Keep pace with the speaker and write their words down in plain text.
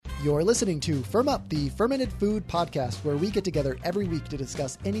You're listening to Firm Up, the fermented food podcast, where we get together every week to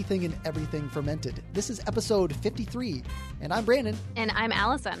discuss anything and everything fermented. This is episode 53, and I'm Brandon. And I'm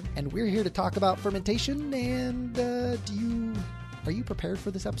Allison. And we're here to talk about fermentation. And are you prepared for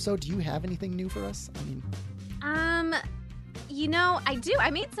this episode? Do you have anything new for us? I do.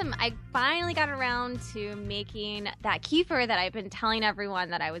 I finally got around to making that kefir that I've been telling everyone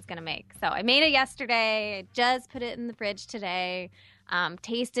that I was going to make. So I made it yesterday. I just put it in the fridge today.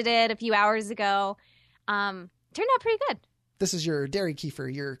 Tasted it a few hours ago. Turned out pretty good. This is your dairy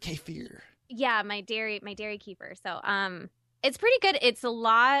kefir, your kefir. Yeah, my dairy kefir. So it's pretty good. It's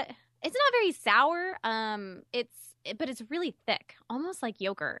not very sour. But it's really thick, almost like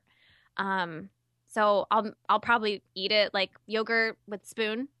yogurt. So I'll probably eat it like yogurt with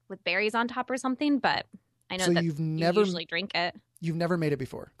spoon with berries on top or something. But I know that you usually drink it. You've never made it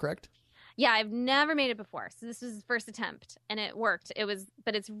before, correct? Yeah, I've never made it before. So this was the first attempt, and it worked.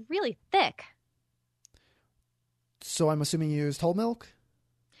 But it's really thick. So I'm assuming you used whole milk?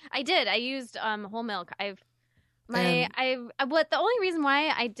 I did. I used whole milk. The only reason why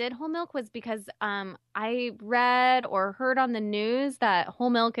I did whole milk was because I read or heard on the news that whole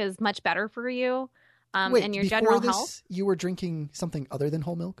milk is much better for you and your general health. You were drinking something other than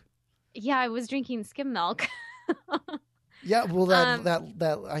whole milk? Yeah, I was drinking skim milk. Yeah, well,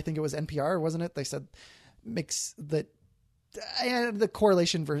 that I think it was NPR, wasn't it? They said mix that. The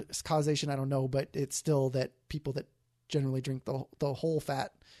correlation versus causation, I don't know, but it's still that people that generally drink the whole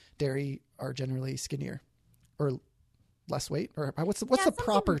fat dairy are generally skinnier or less weight. Or what's the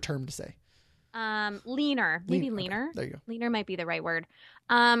proper term to say? Leaner, maybe leaner. Okay, there you go. Leaner might be the right word.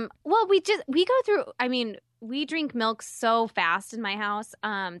 Well, we go through. I mean, we drink milk so fast in my house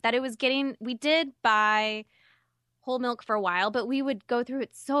that it was getting. We did buy whole milk for a while, but we would go through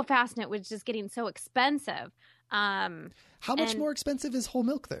it so fast and it was just getting so expensive. How much more expensive is whole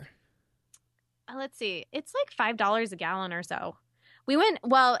milk there? Let's see. It's like $5 a gallon or so. We went,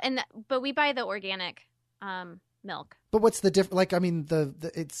 but we buy the organic milk. But what's the difference? Like, I mean,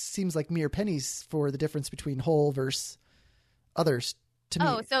 it seems like mere pennies for the difference between whole versus others to me.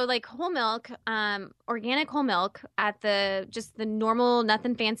 Oh, so like whole milk, organic whole milk at the normal,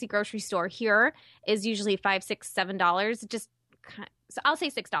 nothing fancy grocery store here is usually $5, $6, $7. So I'll say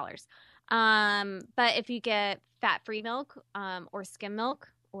 $6. But if you get fat-free milk, or skim milk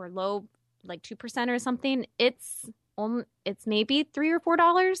or low, like 2% or something, it's maybe $3 or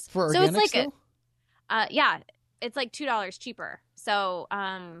 $4 for organic. So it's like yeah, it's like $2 cheaper. So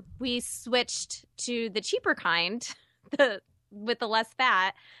we switched to the cheaper kind, with the less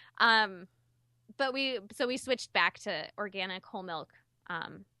fat. But we switched back to organic whole milk.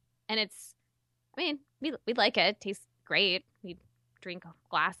 And we like it. It tastes great. We drink a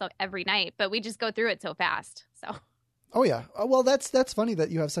glass every night, but we just go through it so fast. So. Oh yeah. Well, that's funny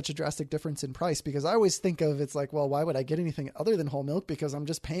that you have such a drastic difference in price, because I always think of it's like, well, why would I get anything other than whole milk? Because I'm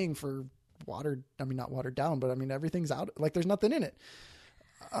just paying for not watered down, but I mean, everything's out. Like there's nothing in it.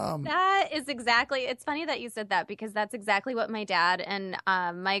 That is exactly, it's funny that you said that, because that's exactly what my dad and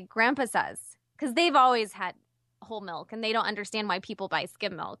my grandpa says, because they've always had whole milk and they don't understand why people buy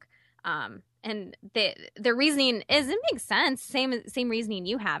skim milk. And their reasoning is, it makes sense. Same reasoning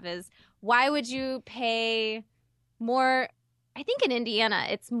you have is, why would you pay more? I think in Indiana,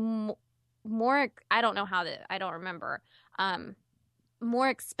 it's more, I don't know I don't remember, more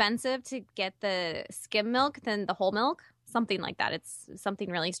expensive to get the skim milk than the whole milk. Something like that. It's something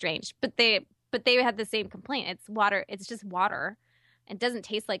really strange. But they had the same complaint. It's water. It's just water. It doesn't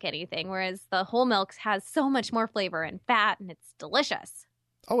taste like anything. Whereas the whole milk has so much more flavor and fat, and it's delicious.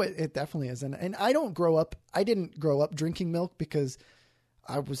 Oh, it definitely is. And I didn't grow up drinking milk, because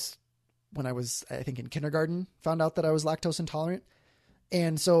when I was, I think in kindergarten, found out that I was lactose intolerant.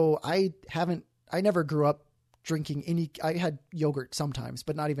 And so I never grew up drinking I had yogurt sometimes,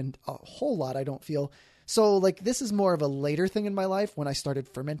 but not even a whole lot, I don't feel. So like, this is more of a later thing in my life when I started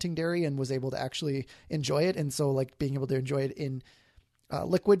fermenting dairy and was able to actually enjoy it. And so like being able to enjoy it in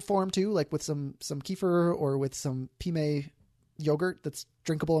liquid form too, like with some kefir or with some pime yogurt that's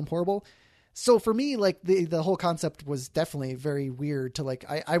drinkable and pourable. So for me, like the whole concept was definitely very weird to like,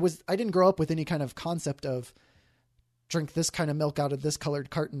 I didn't grow up with any kind of concept of drink this kind of milk out of this colored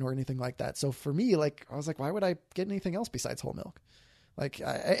carton or anything like that. So for me, like, I was like, why would I get anything else besides whole milk? Like,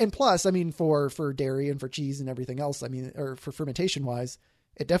 and plus, I mean, for dairy and for cheese and everything else, I mean, or for fermentation wise,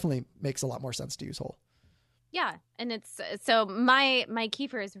 it definitely makes a lot more sense to use whole. Yeah. And so my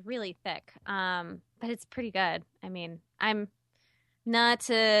kefir is really thick. But it's pretty good. I mean, I'm not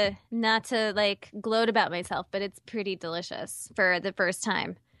to like gloat about myself, but it's pretty delicious for the first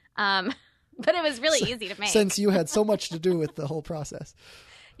time. But it was really easy to make. Since you had so much to do with the whole process.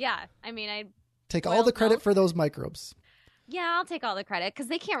 Yeah. I mean, I take all the credit for those microbes. Yeah, I'll take all the credit because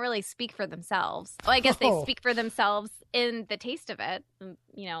they can't really speak for themselves. Well, I guess they speak for themselves in the taste of it.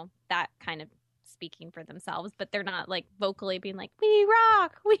 You know, that kind of speaking for themselves, but they're not like vocally being like, we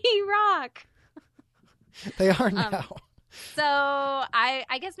rock, we rock. They are now. So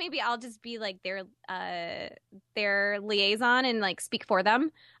I guess maybe I'll just be like their liaison and like speak for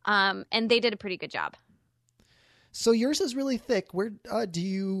them. And they did a pretty good job. So yours is really thick. Where did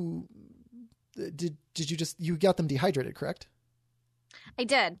you got them dehydrated, correct? I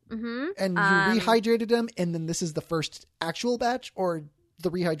did. Mm-hmm. And you rehydrated them, and then this is the first actual batch, or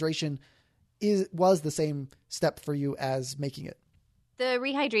the rehydration was the same step for you as making it? The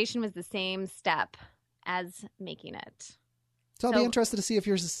rehydration was the same step as making it. So I'll be interested to see if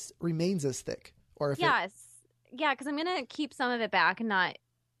yours remains as thick, or if yeah, because I'm gonna keep some of it back and not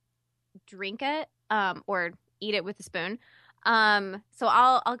drink it, or eat it with a spoon. So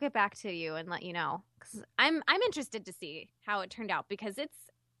I'll get back to you and let you know, because I'm interested to see how it turned out, because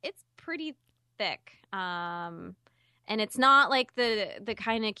it's pretty thick. And it's not like the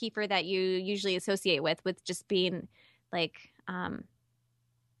kind of kefir that you usually associate with just being like,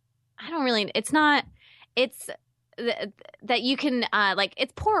 it's that you can, like,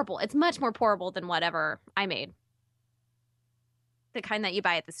 it's pourable. It's much more pourable than whatever I made. The kind that you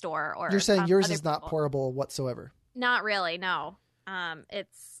buy at the store. Or you're saying yours is not pourable whatsoever? Not really, no.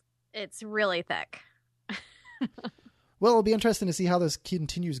 It's really thick. Well, it'll be interesting to see how this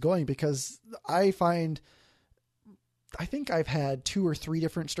continues going, because I think I've had 2 or 3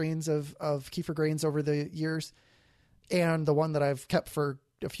 different strains of kefir grains over the years. And the one that I've kept for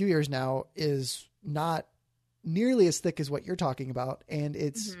a few years now is not nearly as thick as what you're talking about. And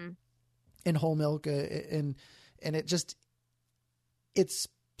it's in whole milk, and it's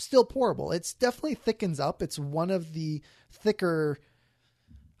still pourable. It's definitely thickens up. It's one of the thicker,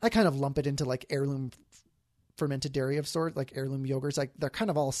 I kind of lump it into like heirloom fermented dairy of sort, like heirloom yogurts. Like they're kind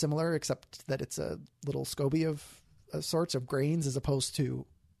of all similar, except that it's a little SCOBY of sorts of grains as opposed to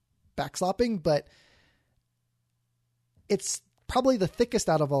backslopping, but it's probably the thickest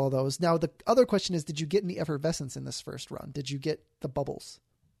out of all of those. Now, the other question is, did you get any effervescence in this first run? Did you get the bubbles?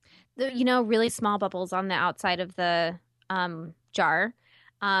 Really small bubbles on the outside of the jar.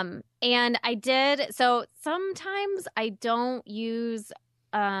 And I did. So sometimes I don't use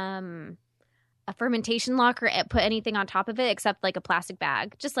a fermentation lock or put anything on top of it except like a plastic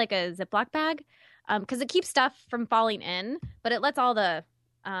bag, just like a Ziploc bag, because it keeps stuff from falling in, but it lets all the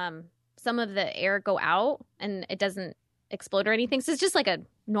some of the air go out and it doesn't explode or anything. So it's just like a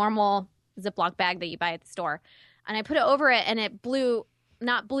normal Ziploc bag that you buy at the store. And I put it over it, and it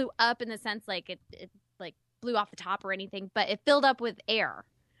not blew up in the sense like it like blew off the top or anything, but it filled up with air.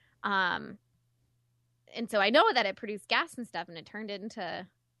 And so I know that it produced gas and stuff, and it turned it into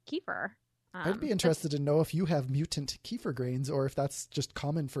kefir. I'd be interested to know if you have mutant kefir grains, or if that's just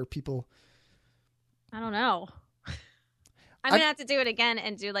common for people. I don't know. I'm going to have to do it again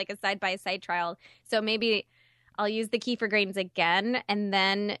and do like a side-by-side trial. So maybe I'll use the kefir grains again, and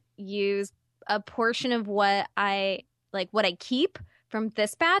then use a portion of what I keep from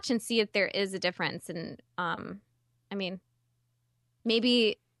this batch and see if there is a difference. And I mean,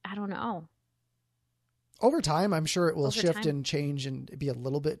 maybe, I don't know. Over time, I'm sure it will shift and change and be a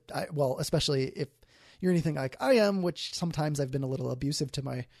little bit, especially if you're anything like I am, which sometimes I've been a little abusive to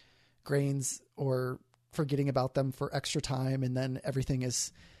my grains or forgetting about them for extra time. And then everything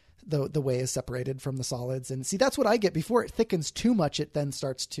is, the whey is separated from the solids. And see, that's what I get before it thickens too much. It then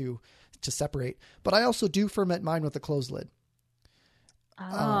starts to separate. But I also do ferment mine with a closed lid.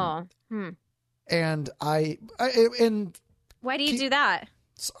 Oh. And and why do you do that?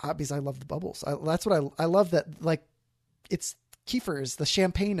 Because I love the bubbles. That's what I love, that like it's kefir is the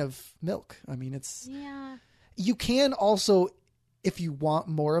champagne of milk. I mean, you can also, if you want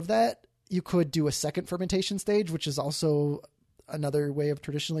more of that, you could do a second fermentation stage, which is also another way of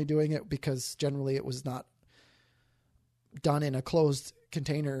traditionally doing it, because generally it was not done in a closed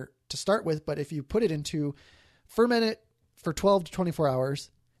container to start with. But if you put it into, ferment it for 12 to 24 hours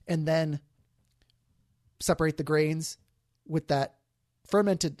and then separate the grains with that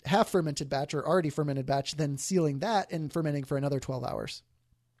half fermented batch or already fermented batch, then sealing that and fermenting for another 12 hours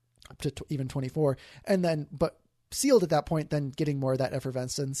up to even 24. And then, but sealed at that point, then getting more of that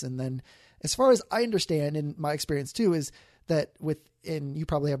effervescence. And then as far as I understand, in my experience too, is that and you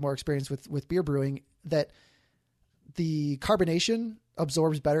probably have more experience with beer brewing, that the carbonation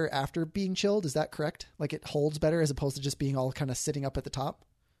absorbs better after being chilled. Is that correct? Like it holds better as opposed to just being all kind of sitting up at the top?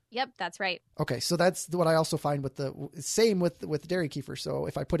 Yep, that's right. Okay, so that's what I also find with the same with dairy kefir. So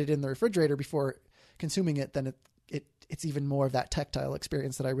if I put it in the refrigerator before consuming it, then it's even more of that tactile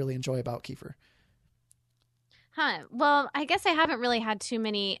experience that I really enjoy about kefir. Huh. Well, I guess I haven't really had too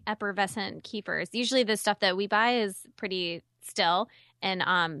many effervescent kefirs. Usually the stuff that we buy is pretty still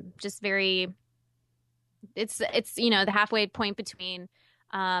and just very it's the halfway point between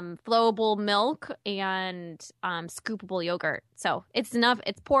flowable milk and scoopable yogurt. So it's enough.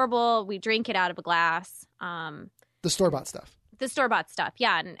 It's pourable. We drink it out of a glass. The store-bought stuff. The store-bought stuff.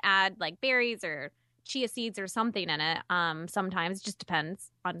 Yeah. And add like berries or chia seeds or something in it. Sometimes it just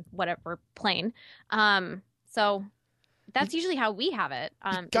depends on whatever plain. So that's usually how we have it.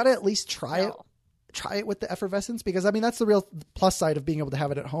 You gotta at least try it with the effervescence, because I mean, that's the real plus side of being able to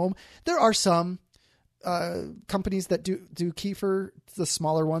have it at home. There are some companies that do kefir, the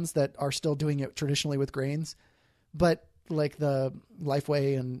smaller ones that are still doing it traditionally with grains, but like the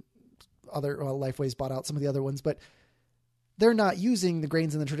Lifeway and Lifeway's bought out some of the other ones, but they're not using the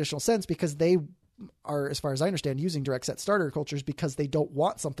grains in the traditional sense because they are, as far as I understand, using direct set starter cultures because they don't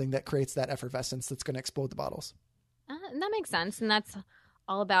want something that creates that effervescence that's going to explode the bottles. And that makes sense. And that's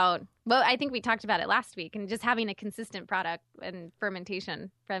all about, well, I think we talked about it last week, and just having a consistent product and fermentation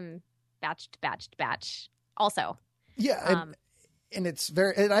from batch to batch to batch also. Yeah. And it's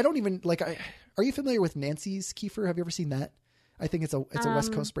very, and I don't even like, are you familiar with Nancy's kefir? Have you ever seen that? I think it's a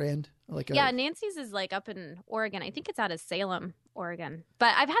West Coast brand. Nancy's is like up in Oregon. I think it's out of Salem, Oregon.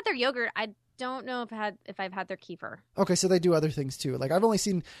 But I've had their yogurt. I don't know if I've had their kefir. Okay, so they do other things too. Like I've only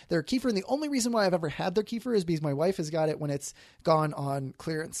seen their kefir, and the only reason why I've ever had their kefir is because my wife has got it when it's gone on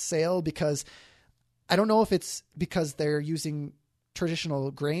clearance sale, because I don't know if it's because they're using traditional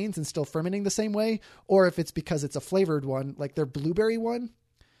grains and still fermenting the same way, or if it's because it's a flavored one. Like their blueberry one,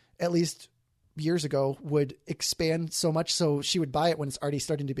 at least years ago, would expand so much, so she would buy it when it's already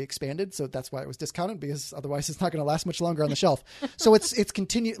starting to be expanded. So that's why it was discounted, because otherwise it's not going to last much longer on the shelf. So it's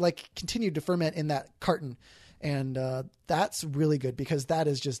continued to ferment in that carton, and that's really good, because that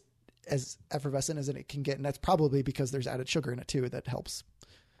is just as effervescent as it can get, and that's probably because there's added sugar in it too that helps.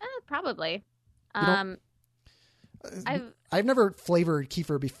 Probably. I've never flavored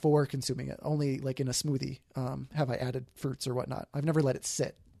kefir before consuming it. Only like in a smoothie have I added fruits or whatnot. I've never let it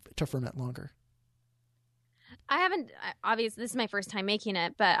sit to ferment longer. I haven't. Obviously, this is my first time making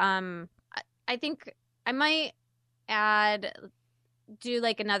it, but I think I might do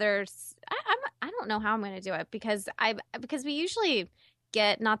like another. I don't know how I'm going to do it, because we usually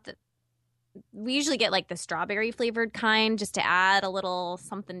get like the strawberry flavored kind, just to add a little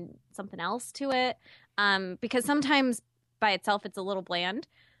something else to it. Because sometimes by itself it's a little bland.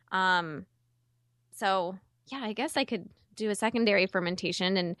 So yeah, I guess I could do a secondary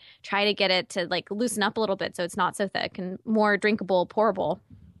fermentation and try to get it to like loosen up a little bit so it's not so thick and more drinkable, pourable.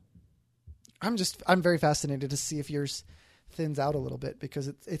 I'm very fascinated to see if yours thins out a little bit, because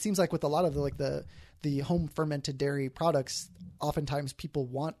it seems like with a lot of the home fermented dairy products, oftentimes people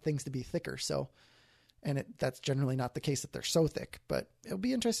want things to be thicker. So, and that's generally not the case that they're so thick, but it'll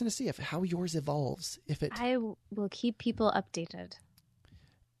be interesting to see how yours evolves. I will keep people updated.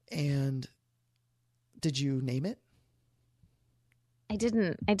 And did you name it? I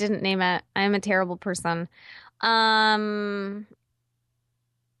didn't name it. I'm a terrible person.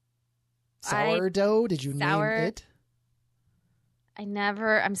 Sourdough? Did you name it?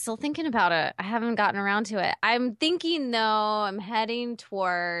 I'm still thinking about it. I haven't gotten around to it. I'm thinking, though, I'm heading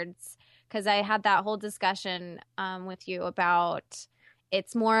towards, because I had that whole discussion with you about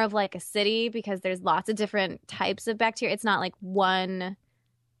it's more of like a city, because there's lots of different types of bacteria. It's not like one.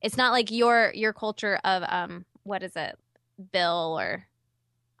 It's not like your culture of what is it, Bill, or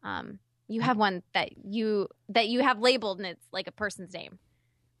you have one that you have labeled and it's like a person's name.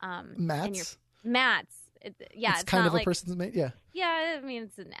 Matt's. It's kind of like a person's name. Yeah. Yeah, I mean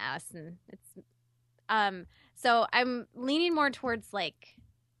it's an S, and it's so I'm leaning more towards like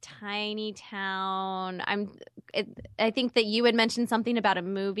tiny town. I think that you had mentioned something about a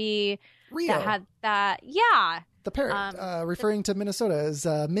movie Rio. That had that. Yeah. The parrot, referring to Minnesota as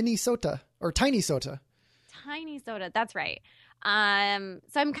Minnesota or Tiny Sota. Tiny Soda, that's right. So I'm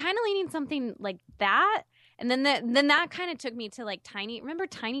kind of leaning something like that. And then that kind of took me to like remember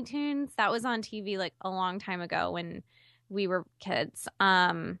Tiny Toons? That was on TV like a long time ago when we were kids.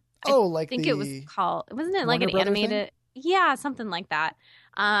 I think it was called, wasn't it like an animated? Thing? Yeah, something like that.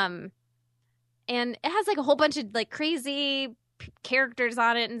 And it has like a whole bunch of like crazy characters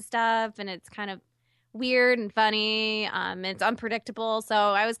on it and stuff. And it's kind of weird and funny. It's unpredictable. So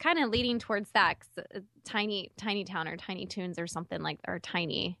I was kind of leaning towards that. Tiny Town or Tiny Toons or something like, or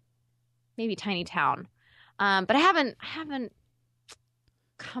maybe Tiny Town. But I haven't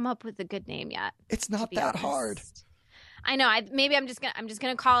come up with a good name yet. It's not that hard. I know. Maybe I'm just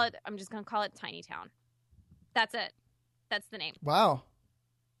gonna call it Tiny Town. That's it. That's the name. Wow.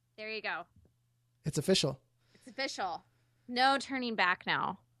 There you go. It's official. It's official. No turning back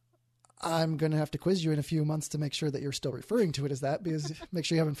now. I'm going to have to quiz you in a few months to make sure that you're still referring to it as that, because make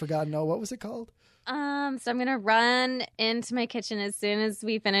sure you haven't forgotten. Oh, what was it called? So I'm going to run into my kitchen as soon as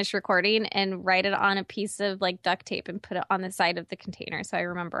we finish recording and write it on a piece of like duct tape and put it on the side of the container so I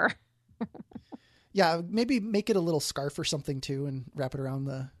remember. Yeah, maybe make it a little scarf or something too and wrap it around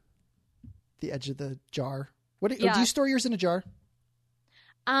the edge of the jar. Do you store yours in a jar?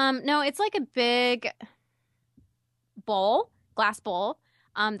 No, it's like a big glass bowl.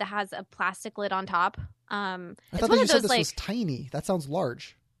 That has a plastic lid on top. I thought that you said this was tiny. That sounds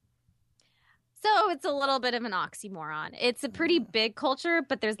large. So it's a little bit of an oxymoron. It's a pretty big culture,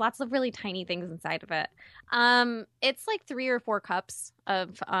 but there's lots of really tiny things inside of it. It's like 3 or 4 cups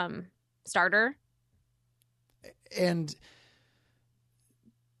of starter. And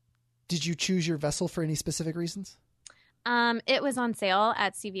did you choose your vessel for any specific reasons? It was on sale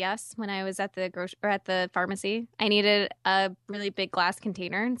at CVS when I was at the pharmacy. I needed a really big glass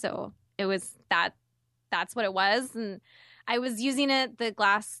container, and so it was that's what it was. And I was using the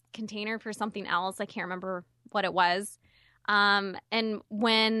glass container for something else. I can't remember what it was. And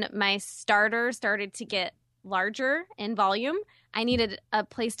when my starter started to get larger in volume, I needed a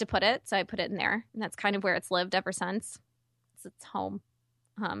place to put it, so I put it in there, and that's kind of where it's lived ever since. It's its home.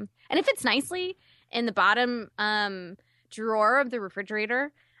 And it fits nicely in the bottom drawer of the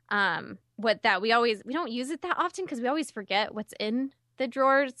refrigerator. We don't use it that often because we always forget what's in the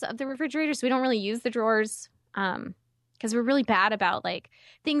drawers of the refrigerator, so we don't really use the drawers because we're really bad about like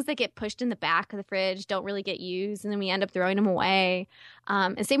things that get pushed in the back of the fridge don't really get used, and then we end up throwing them away.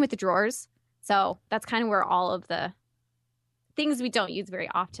 And same with the drawers. So that's kind of where all of the things we don't use very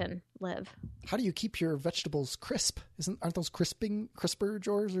often live. How do you keep your vegetables crisp? Aren't those crisper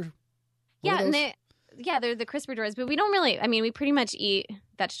drawers? Or yeah, they're the crisper drawers, but we don't really. I mean, we pretty much eat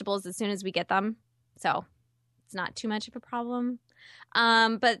vegetables as soon as we get them, so it's not too much of a problem.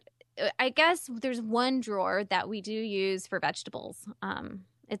 But I guess there's one drawer that we do use for vegetables.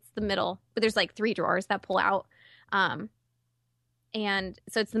 It's the middle, but there's like 3 drawers that pull out, and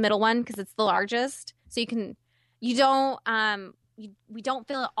so it's the middle one because it's the largest. So we don't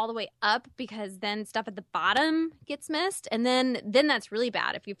fill it all the way up because then stuff at the bottom gets missed. And then that's really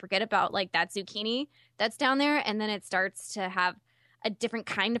bad if you forget about like that zucchini that's down there. And then it starts to have a different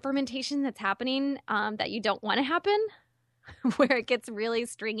kind of fermentation that's happening that you don't want to happen where it gets really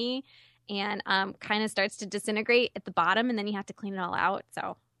stringy and kind of starts to disintegrate at the bottom. And then you have to clean it all out.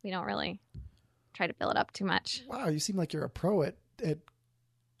 So we don't really try to fill it up too much. Wow. You seem like you're a pro at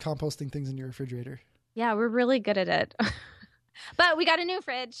composting things in your refrigerator. Yeah, we're really good at it. But we got a new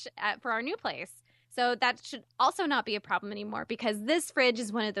fridge for our new place. So that should also not be a problem anymore because this fridge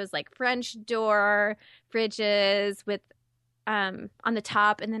is one of those like French door fridges with on the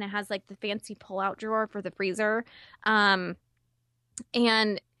top, and then it has like the fancy pull-out drawer for the freezer. And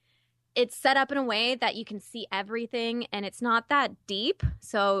it's set up in a way that you can see everything, and it's not that deep,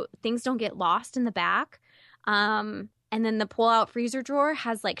 so things don't get lost in the back. And then the pull-out freezer drawer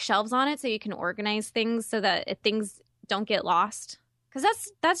has like shelves on it so you can organize things so that things don't get lost. Because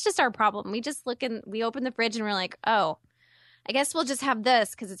that's just our problem. We open the fridge and we're like, oh, I guess we'll just have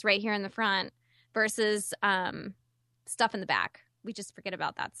this because it's right here in the front versus stuff in the back. We just forget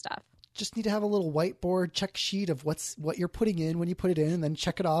about that stuff. Just need to have a little whiteboard check sheet of what you're putting in when you put it in, and then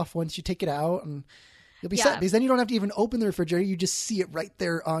check it off once you take it out, and you'll be set. Because then you don't have to even open the refrigerator. You just see it right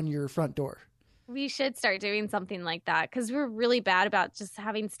there on your front door. We should start doing something like that because we're really bad about just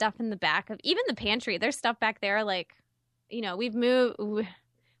having stuff in the back of even the pantry. There's stuff back there like, you know, we've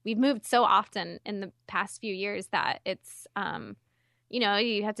moved so often in the past few years that it's, you know,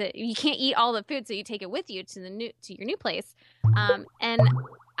 you can't eat all the food, so you take it with you to your new place. And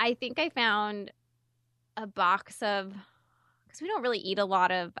I think I found a box of, because we don't really eat a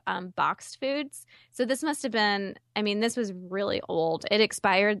lot of boxed foods. So this must have been, I mean, this was really old. It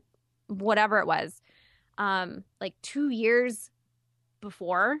expired, whatever it was, like 2 years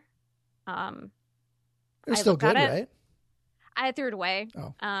before. It was still good, right? I threw it away.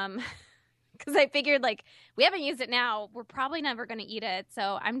 Oh. Because I figured, like, we haven't used it now. We're probably never going to eat it.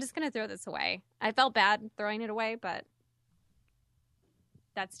 So I'm just going to throw this away. I felt bad throwing it away, but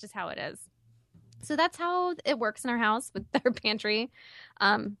that's just how it is. So that's how it works in our house with our pantry.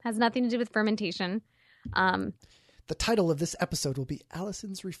 Has nothing to do with fermentation. The title of this episode will be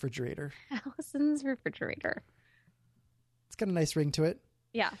Allisons Refrigerator. Allisons Refrigerator. It's got a nice ring to it.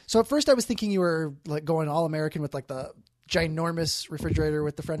 Yeah. So at first I was thinking you were like going all American with like the ginormous refrigerator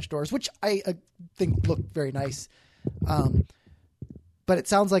with the French doors, which I think look very nice. But it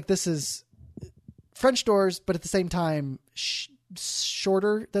sounds like this is French doors, but at the same time,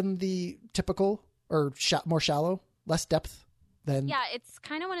 shorter than the typical, or more shallow, less depth than. Yeah, it's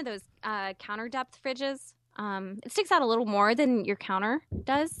kind of one of those counter depth fridges. It sticks out a little more than your counter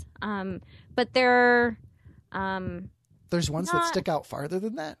does. But they're there's ones that stick out farther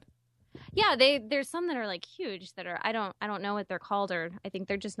than that. Yeah, there's some that are like huge that are I don't know what they're called, or I think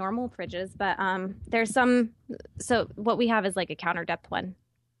they're just normal fridges, but there's some. So what we have is like a counter depth one.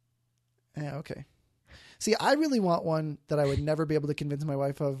 Yeah, okay. See, I really want one that I would never be able to convince my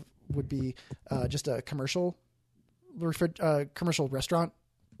wife of. Would be just a commercial restaurant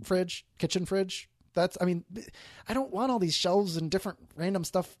fridge, kitchen fridge. I don't want all these shelves and different random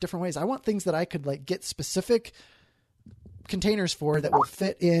stuff different ways. I want things that I could like get specific containers for that will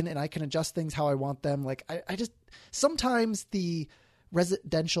fit in, and I can adjust things how I want them. Like I just, sometimes the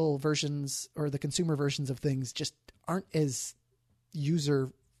residential versions or the consumer versions of things just aren't as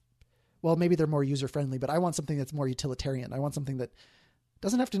well, maybe they're more user friendly, but I want something that's more utilitarian. I want something that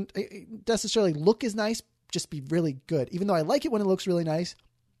doesn't have to necessarily look as nice, just be really good. Even though I like it when it looks really nice,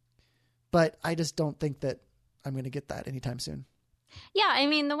 but I just don't think that I'm going to get that anytime soon. Yeah, I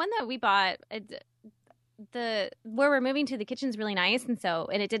mean, the one that we bought, where we're moving to, the kitchen's really nice, and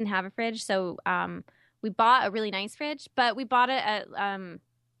it didn't have a fridge, so we bought a really nice fridge, but we bought it at an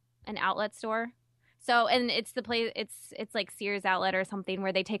outlet store. So, and it's the place, it's like Sears Outlet or something,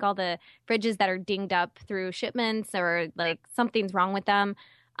 where they take all the fridges that are dinged up through shipments, or like something's wrong with them.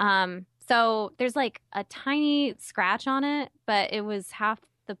 So there's like a tiny scratch on it, but it was half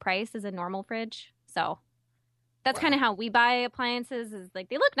the price as a normal fridge. So that's kind of how we buy appliances, is like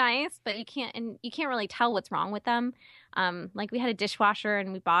they look nice, but you can't really tell what's wrong with them. Like we had a dishwasher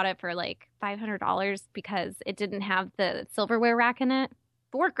and we bought it for like $500 because it didn't have the silverware rack in it.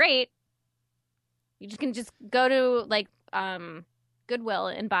 It worked great. You can just go to like Goodwill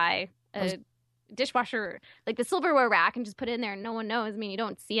and buy a dishwasher, like the silverware rack, and just put it in there, and no one knows. I mean, you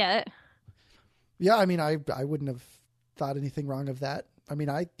don't see it. Yeah, I mean, I wouldn't have thought anything wrong of that. I mean,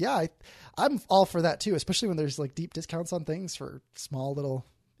 I'm all for that too, especially when there's like deep discounts on things for small little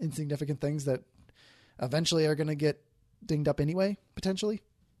insignificant things that eventually are going to get dinged up anyway, potentially.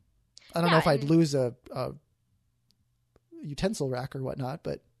 I don't know if I'd lose a utensil rack or whatnot,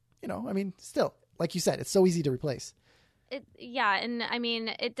 but I mean, still. Like you said, it's so easy to replace. And I mean,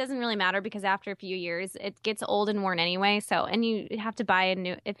 it doesn't really matter because after a few years, it gets old and worn anyway. So, and you have to buy a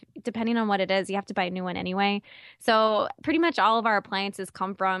new, depending on what it is, you have to buy a new one anyway. So pretty much all of our appliances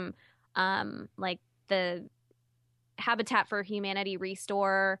come from like the Habitat for Humanity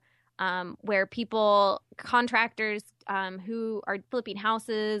Restore, where contractors who are flipping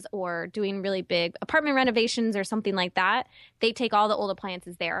houses or doing really big apartment renovations or something like that, they take all the old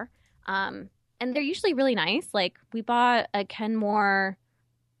appliances there. And they're usually really nice. Like we bought a Kenmore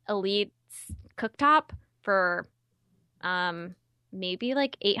Elite cooktop for maybe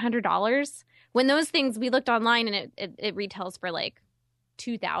like $800. When those things, we looked online and it retails for like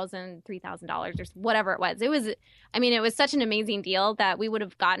 $2,000, $3,000 or whatever it was. It was such an amazing deal that we would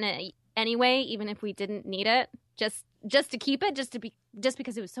have gotten it anyway, even if we didn't need it, just to keep it, just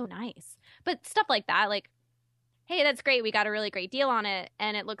because it was so nice. But stuff like that, like, hey, that's great. We got a really great deal on it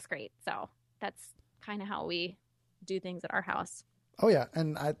and it looks great. So that's kind of how we do things at our house. Oh yeah.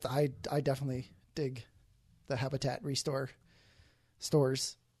 And I definitely dig the Habitat Restore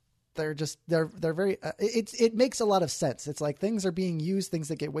stores. They're very, it makes a lot of sense. It's like things are being used, things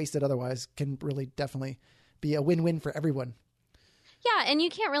that get wasted otherwise can really definitely be a win-win for everyone. Yeah. And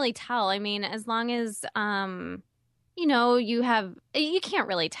you can't really tell. I mean, as long as, you can't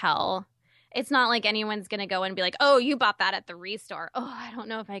really tell. It's not like anyone's going to go and be like, oh, you bought that at the Restore. Oh, I don't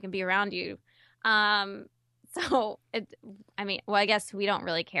know if I can be around you. I guess we don't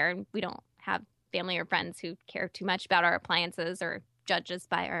really care. We don't have family or friends who care too much about our appliances or judge us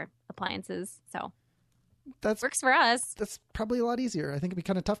by our appliances. So that works for us. That's probably a lot easier. I think it'd be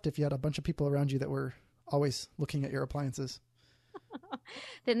kind of tough if you had a bunch of people around you that were always looking at your appliances.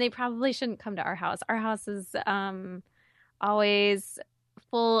 Then they probably shouldn't come to our house. Our house is always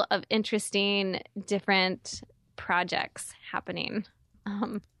full of interesting, different projects happening.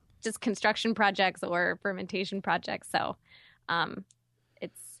 Just construction projects or fermentation projects. So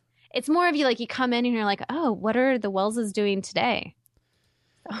it's more of you come in and you're like, oh, what are the Wellses doing today?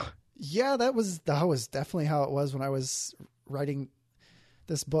 So. Yeah, that was definitely how it was when I was writing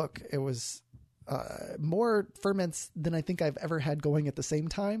this book. It was more ferments than I think I've ever had going at the same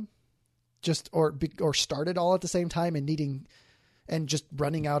time, or started all at the same time and just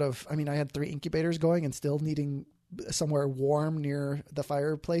running out of. I mean, I had 3 incubators going and still needing somewhere warm near the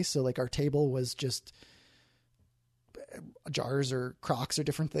fireplace. So our table was just jars or crocks or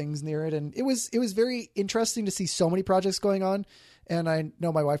different things near it. And it was very interesting to see so many projects going on. And I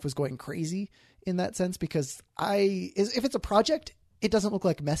know my wife was going crazy in that sense because if it's a project, it doesn't look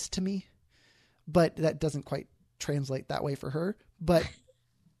like mess to me, but that doesn't quite translate that way for her. But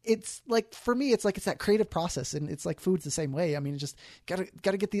it's like, for me, it's like, it's that creative process, and it's like food's the same way. I mean, just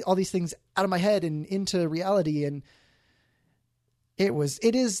gotta get all these things out of my head and into reality. And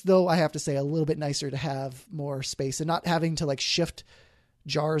it is though, I have to say, a little bit nicer to have more space and not having to like shift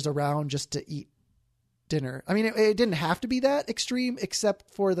jars around just to eat dinner. I mean, it didn't have to be that extreme, except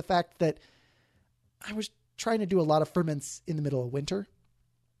for the fact that I was trying to do a lot of ferments in the middle of winter,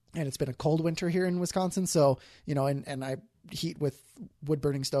 and it's been a cold winter here in Wisconsin. So, and I heat with wood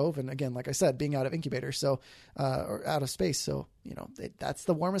burning stove. And again, like I said, being out of incubator, so, or out of space. So, that's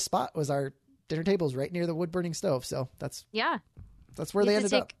the warmest spot, was our dinner tables right near the wood burning stove. So that's where they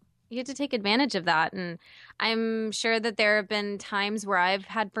ended up. You have to take advantage of that. And I'm sure that there have been times where I've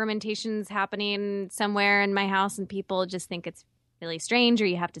had fermentations happening somewhere in my house and people just think it's really strange, or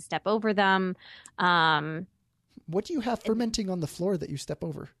you have to step over them. What do you have fermenting on the floor that you step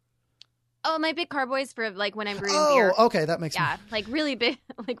over? Oh, my big carboys for like when I'm brewing beer. Oh, okay. That makes sense. Yeah, like really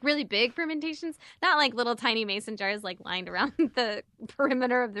big fermentations. Not like little tiny mason jars like lined around the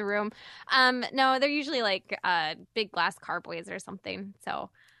perimeter of the room. No, they're usually like big glass carboys or something.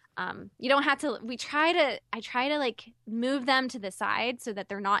 So you don't have to. I try to like move them to the side so that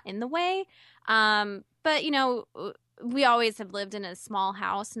they're not in the way. But we always have lived in a small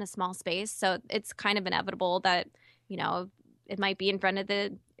house in a small space, so it's kind of inevitable that it might be in front of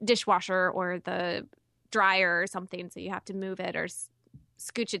the dishwasher or the dryer or something, so you have to move it or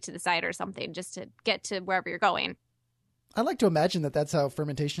scooch it to the side or something just to get to wherever you're going. I like to imagine that that's how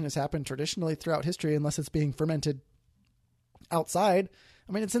fermentation has happened traditionally throughout history, unless it's being fermented outside.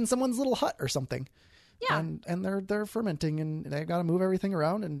 I mean, it's in someone's little hut or something. Yeah. And they're fermenting, and they've got to move everything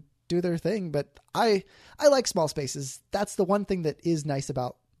around and do their thing. But I like small spaces. That's the one thing that is nice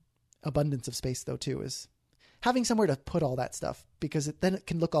about abundance of space, though, too, is having somewhere to put all that stuff, because then it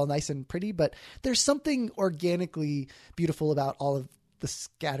can look all nice and pretty. But there's something organically beautiful about all of the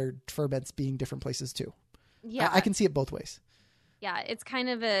scattered ferments being different places too. Yeah. I can see it both ways. Yeah. It's kind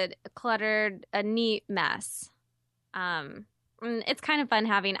of a cluttered, a neat mess. It's kind of fun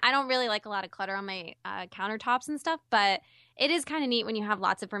I don't really like a lot of clutter on my countertops and stuff, but it is kind of neat when you have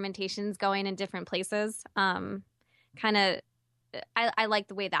lots of fermentations going in different places. I like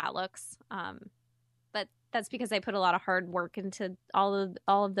the way that looks. But that's because I put a lot of hard work into all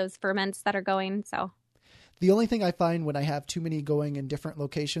of those ferments that are going. So the only thing I find when I have too many going in different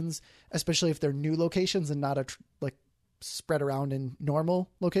locations, especially if they're new locations and not like spread around in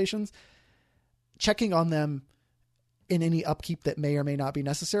normal locations, checking on them in any upkeep that may or may not be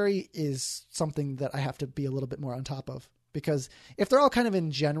necessary is something that I have to be a little bit more on top of. Because if they're all kind of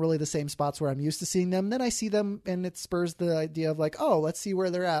in generally the same spots where I'm used to seeing them, then I see them and it spurs the idea of like, oh, let's see where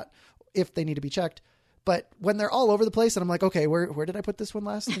they're at if they need to be checked. But when they're all over the place and I'm like, okay, where did I put this one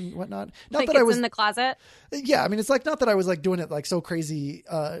last and whatnot? Not like that I was in the closet. Yeah. I mean, it's like, not that I was like doing it like so crazy,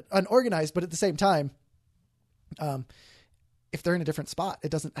 unorganized, but at the same time, if they're in a different spot,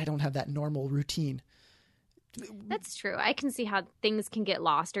 I don't have that normal routine. That's true. I can see how things can get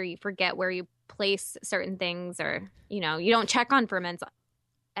lost, or you forget where you place certain things, or, you don't check on ferments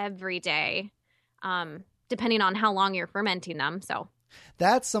every day, depending on how long you're fermenting them. So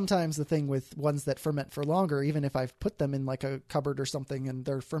that's sometimes the thing with ones that ferment for longer, even if I've put them in like a cupboard or something and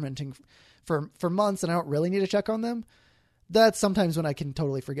they're fermenting for months and I don't really need to check on them. That's sometimes when I can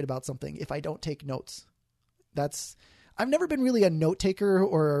totally forget about something if I don't take notes. I've never been really a note taker,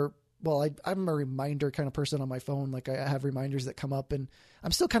 or I'm a reminder kind of person on my phone. Like I have reminders that come up, and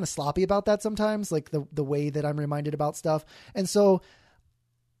I'm still kind of sloppy about that sometimes, like the way that I'm reminded about stuff. And so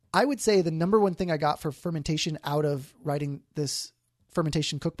I would say the number one thing I got for fermentation out of writing this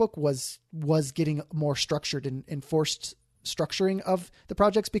fermentation cookbook was getting more structured and forced structuring of the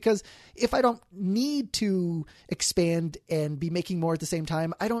projects, because if I don't need to expand and be making more at the same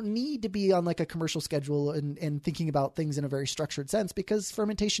time, I don't need to be on like a commercial schedule and thinking about things in a very structured sense, because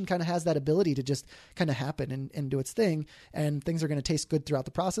fermentation kind of has that ability to just kind of happen and do its thing, and things are going to taste good throughout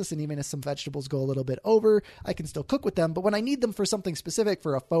the process. And even if some vegetables go a little bit over, I can still cook with them. But when I need them for something specific,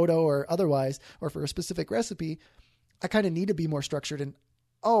 for a photo or otherwise, or for a specific recipe, I kind of need to be more structured. And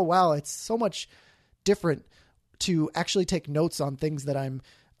oh wow, it's so much different to actually take notes on things that I'm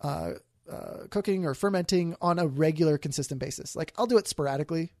cooking or fermenting on a regular, consistent basis. Like I'll do it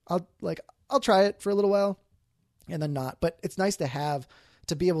sporadically. I'll try it for a little while and then not. But it's nice to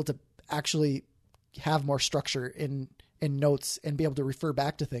be able to actually have more structure in notes and be able to refer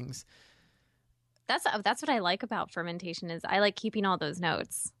back to things. That's what I like about fermentation is I like keeping all those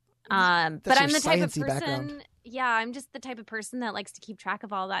notes. But I'm the type of person. Background. Yeah, I'm just the type of person that likes to keep track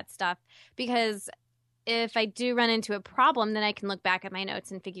of all that stuff, because if I do run into a problem, then I can look back at my notes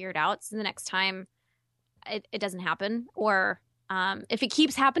and figure it out. So the next time it doesn't happen, or if it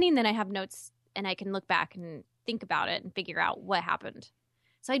keeps happening, then I have notes and I can look back and think about it and figure out what happened.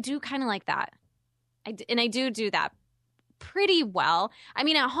 So I do kind of like that. I do that pretty well. I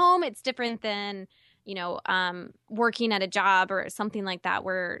mean, at home, it's different than, working at a job or something like that,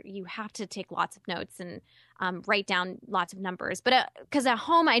 where you have to take lots of notes and write down lots of numbers. But because at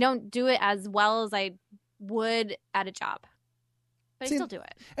home, I don't do it as well as I would at a job. But I still do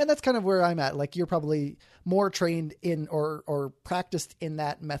it. And that's kind of where I'm at. Like, you're probably more trained in or practiced in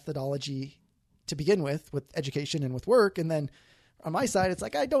that methodology to begin with education and with work. And then on my side, it's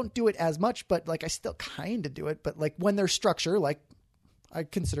like, I don't do it as much, but like, I still kind of do it. But like, when there's structure, like, I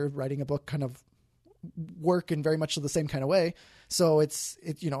consider writing a book kind of work in very much the same kind of way. So it's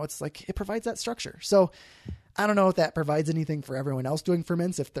like, it provides that structure. So I don't know if that provides anything for everyone else doing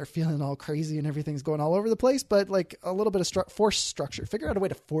ferments, if they're feeling all crazy and everything's going all over the place, but like a little bit of forced structure, figure out a way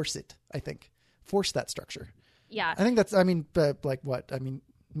to force it. I think force that structure. Yeah. I think that's,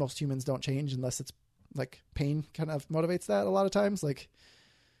 most humans don't change unless it's like pain kind of motivates that a lot of times. Like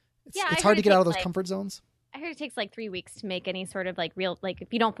it's hard to get out of those comfort zones. I heard it takes like 3 weeks to make any sort of like real, like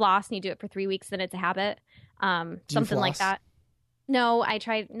if you don't floss and you do it for 3 weeks, then it's a habit. Something like that. No, I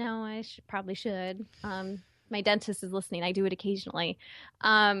tried. No, I probably should. My dentist is listening. I do it occasionally.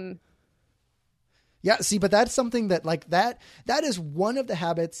 Yeah. See, but that's something that like that is one of the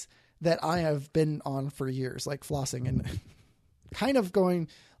habits that I have been on for years, like flossing, and kind of going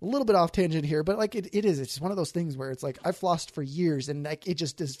a little bit off tangent here, but like it's just one of those things where it's like I've flossed for years and like it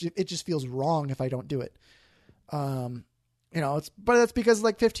just feels wrong if I don't do it. But that's because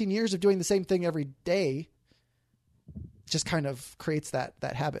like 15 years of doing the same thing every day just kind of creates that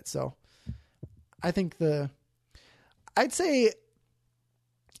habit. So I think I'd say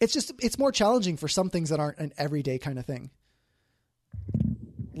it's more challenging for some things that aren't an everyday kind of thing.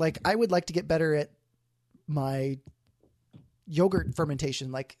 Like, I would like to get better at my yogurt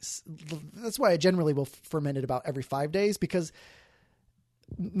fermentation. Like, that's why I generally will ferment it about every 5 days, because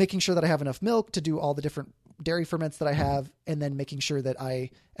making sure that I have enough milk to do all the different dairy ferments that I have, and then making sure that I,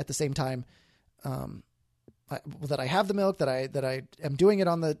 at the same time, that I have the milk, that I am doing it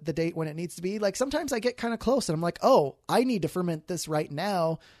on the date when it needs to be. Like, sometimes I get kind of close and I'm like, oh, I need to ferment this right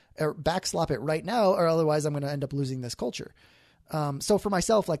now, or backslop it right now, or otherwise I'm going to end up losing this culture. So for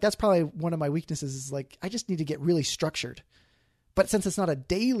myself, like, that's probably one of my weaknesses, is like, I just need to get really structured. But since it's not a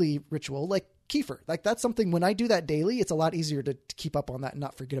daily ritual, like kefir, like that's something when I do that daily, it's a lot easier to keep up on that and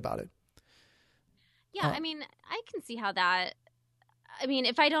not forget about it. Yeah. I mean, I can see how that, I mean,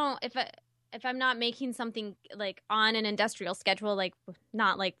 if I'm not making something like on an industrial schedule, like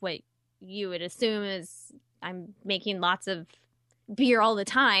not like what you would assume is I'm making lots of beer all the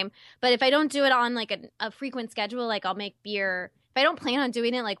time. But if I don't do it on like a frequent schedule, like I'll make beer, if I don't plan on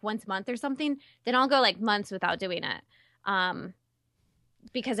doing it like once a month or something, then I'll go like months without doing it.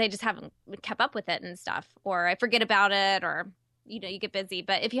 Because I just haven't kept up with it and stuff, or I forget about it, or, you get busy.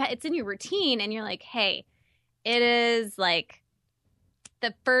 But if it's in your routine and you're like, hey, it is like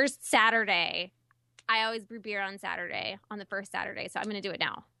the first Saturday, I always brew beer on the first Saturday. So I'm going to do it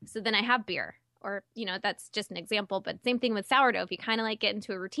now. So then I have beer, or, that's just an example, but same thing with sourdough. If you kind of like get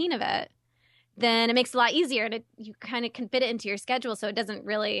into a routine of it, then it makes it a lot easier, and you kind of can fit it into your schedule. So it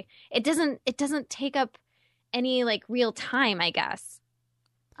doesn't take up any like real time, I guess.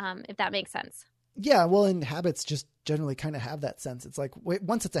 If that makes sense. Yeah. Well, and habits just generally kind of have that sense. It's like,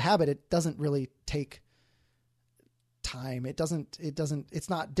 once it's a habit, it doesn't really take time. It's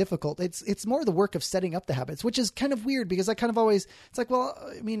not difficult. It's more the work of setting up the habits, which is kind of weird, because I kind of always, it's like, well,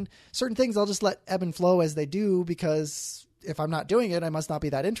 I mean, certain things I'll just let ebb and flow as they do, because if I'm not doing it, I must not be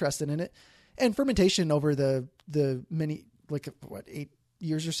that interested in it. And fermentation over the many, 8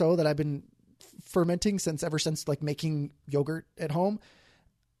 years or so that I've been fermenting ever since like making yogurt at home,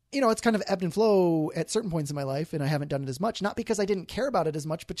 it's kind of ebbed and flow at certain points in my life, and I haven't done it as much, not because I didn't care about it as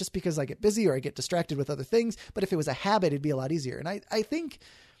much, but just because I get busy or I get distracted with other things. But if it was a habit, it'd be a lot easier. And I think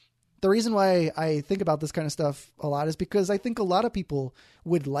the reason why I think about this kind of stuff a lot is because I think a lot of people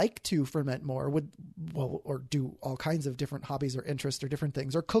would like to ferment more, or do all kinds of different hobbies or interests or different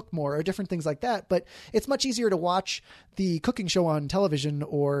things, or cook more or different things like that. But it's much easier to watch the cooking show on television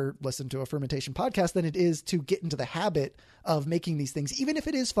or listen to a fermentation podcast than it is to get into the habit of making these things. Even if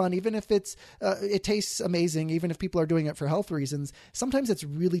it is fun, even if it tastes amazing, even if people are doing it for health reasons, sometimes it's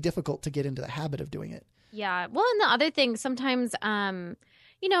really difficult to get into the habit of doing it. Yeah. Well, and the other thing, sometimes,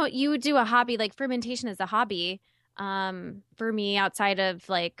 you would do a hobby, like fermentation is a hobby. For me, outside of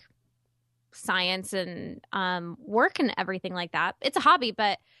like science and work and everything like that, it's a hobby.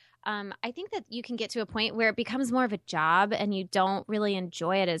 But I think that you can get to a point where it becomes more of a job and you don't really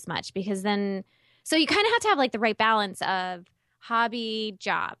enjoy it as much, because then, so you kind of have to have like the right balance of hobby,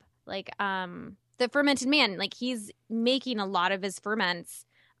 job. Like the fermented man, like he's making a lot of his ferments,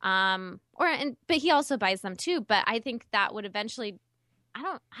 but he also buys them too. But I think that would eventually,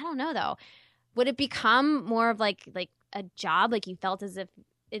 I don't know though. Would it become more of like a job? Like you felt as if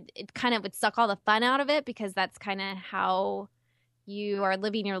it kind of would suck all the fun out of it, because that's kind of how you are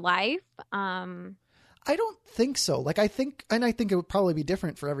living your life. I don't think so. Like I think it would probably be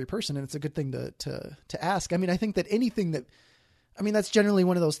different for every person, and it's a good thing to ask. I mean, I think that that's generally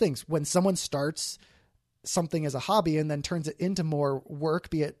one of those things when someone starts something as a hobby and then turns it into more work,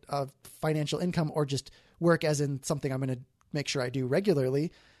 be it financial income or just work as in something I'm going to make sure I do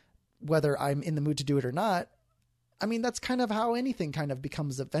regularly, whether I'm in the mood to do it or not. I mean, that's kind of how anything kind of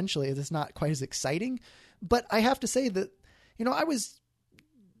becomes eventually. It's not quite as exciting, but I have to say that, I was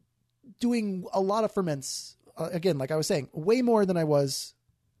doing a lot of ferments, again, like I was saying, way more than I was,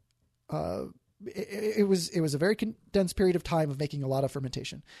 it was a very condensed period of time of making a lot of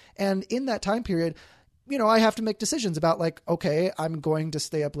fermentation. And in that time period, I have to make decisions about like, okay, I'm going to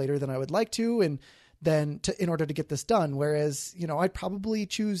stay up later than I would like to. And then in order to get this done, whereas, I'd probably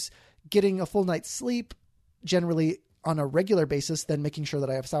choose getting a full night's sleep generally on a regular basis than making sure that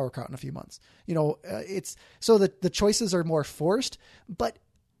I have sauerkraut in a few months. It's so that the choices are more forced, but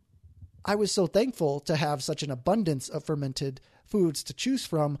I was so thankful to have such an abundance of fermented foods to choose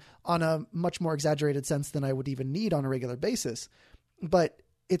from on a much more exaggerated sense than I would even need on a regular basis. But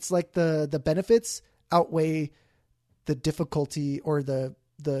it's like the benefits outweigh the difficulty or the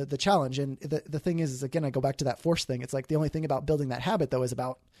challenge. And the thing is again, I go back to that force thing. It's like the only thing about building that habit though is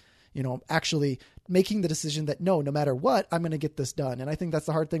about, actually making the decision that no matter what, I'm going to get this done. And I think that's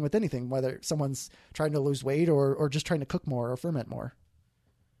the hard thing with anything, whether someone's trying to lose weight or just trying to cook more or ferment more.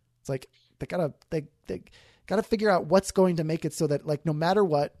 It's like, they gotta figure out what's going to make it so that like, no matter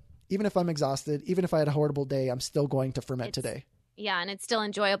what, even if I'm exhausted, even if I had a horrible day, I'm still going to ferment today. Yeah. And it's still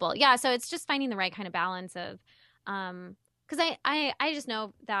enjoyable. Yeah. So it's just finding the right kind of balance of, cause I just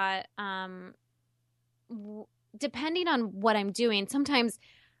know that, depending on what I'm doing, sometimes,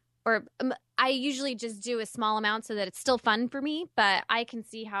 I usually just do a small amount so that it's still fun for me, but I can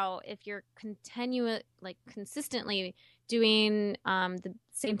see how if you're consistently doing the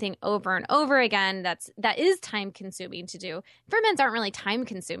same thing over and over again, that is time consuming to do. Ferments aren't really time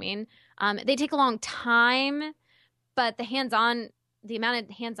consuming. They take a long time, but the amount of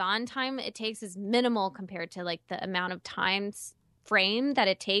hands-on time it takes is minimal compared to like the amount of time frame that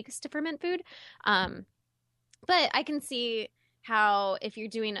it takes to ferment food. But I can see how if you're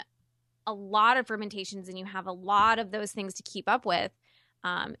doing a lot of fermentations and you have a lot of those things to keep up with,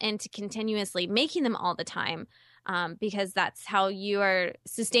 and to continuously making them all the time, because that's how you are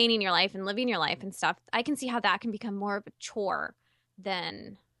sustaining your life and living your life and stuff, I can see how that can become more of a chore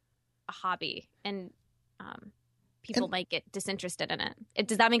than a hobby. And people might get disinterested in it.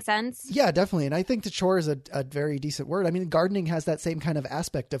 Does that make sense? Yeah, definitely. And I think the chore is a very decent word. I mean, gardening has that same kind of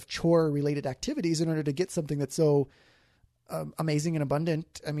aspect of chore-related activities in order to get something that's so amazing and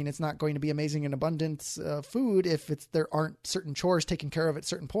abundant. I mean, it's not going to be amazing and abundant food if there aren't certain chores taken care of at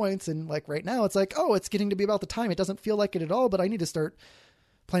certain points. And like right now, it's like, oh, it's getting to be about the time. It doesn't feel like it at all, but I need to start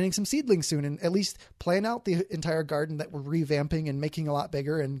planting some seedlings soon and at least plan out the entire garden that we're revamping and making a lot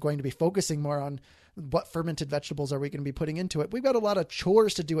bigger and going to be focusing more on what fermented vegetables are we going to be putting into it. We've got a lot of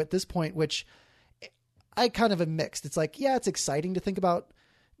chores to do at this point, which I kind of am mixed. It's like, yeah, it's exciting to think about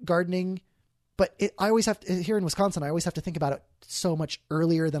gardening, but I always have to, here in Wisconsin, I always have to think about it so much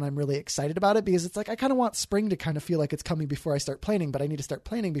earlier than I'm really excited about it, because it's like, I kind of want spring to kind of feel like it's coming before I start planting, but I need to start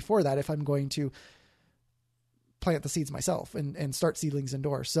planting before that if I'm going to plant the seeds myself and start seedlings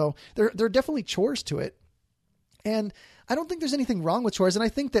indoors. So there are definitely chores to it. And I don't think there's anything wrong with chores. And I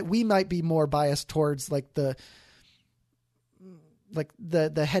think that we might be more biased towards like the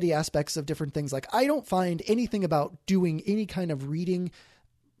heady aspects of different things. Like I don't find anything about doing any kind of reading,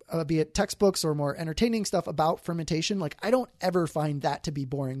 be it textbooks or more entertaining stuff about fermentation. Like I don't ever find that to be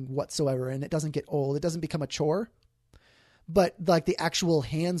boring whatsoever. And it doesn't get old. It doesn't become a chore, but like the actual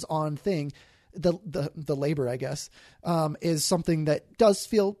hands-on thing, the labor, I guess, is something that does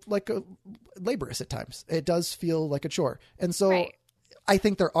feel like a laborious at times. It does feel like a chore. And so right. I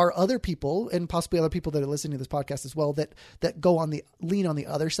think there are other people and possibly other people that are listening to this podcast as well, that go lean on the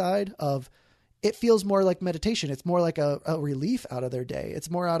other side of it feels more like meditation. It's more like a relief out of their day. It's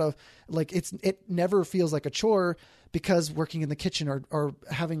more out of like, it never feels like a chore, because working in the kitchen or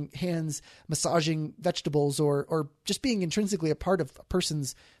having hands massaging vegetables or just being intrinsically a part of a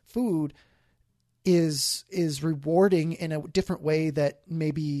person's food is rewarding in a different way that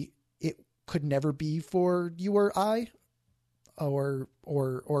maybe it could never be for you or I, or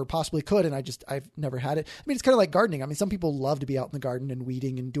possibly could. And I've never had it. I mean, it's kind of like gardening. I mean, some people love to be out in the garden and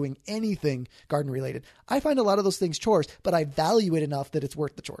weeding and doing anything garden related. I find a lot of those things chores, but I value it enough that it's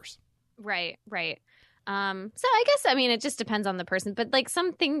worth the chores. Right. So I guess, I mean, it just depends on the person, but like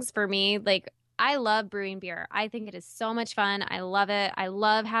some things for me, like I love brewing beer. I think it is so much fun. I love it. I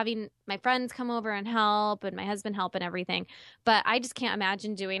love having my friends come over and help and my husband help and everything, but I just can't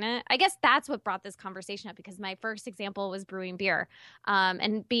imagine doing it. I guess that's what brought this conversation up, because my first example was brewing beer,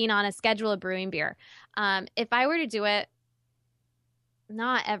 and being on a schedule of brewing beer. If I were to do it,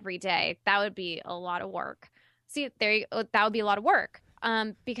 not every day, that would be a lot of work. That would be a lot of work.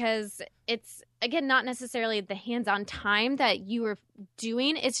 Because it's, again, not necessarily the hands-on time that you were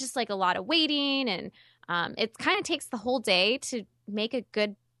doing. It's just like a lot of waiting, and it kind of takes the whole day to make a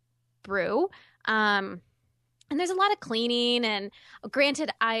good brew. And there's a lot of cleaning, and granted,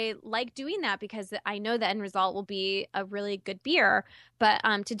 I like doing that because I know the end result will be a really good beer. But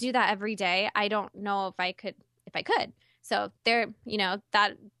to do that every day, I don't know if I could. So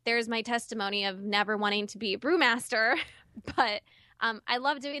there's my testimony of never wanting to be a brewmaster, but I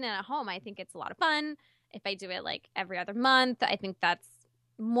love doing it at home. I think it's a lot of fun. If I do it like every other month, I think that's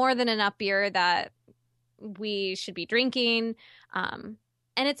more than enough beer that we should be drinking. And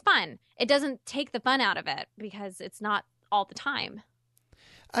it's fun. It doesn't take the fun out of it because it's not all the time.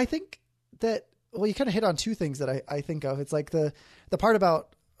 I think that, well, you kind of hit on two things that I think of. It's like the part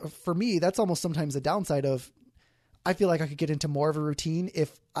about, for me, that's almost sometimes the downside of, I feel like I could get into more of a routine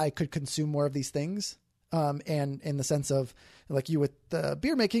if I could consume more of these things. And in the sense of like you with the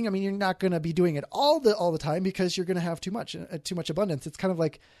beer making, I mean, you're not going to be doing it all the time because you're going to have too much abundance. It's kind of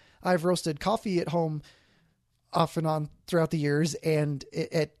like I've roasted coffee at home off and on throughout the years. And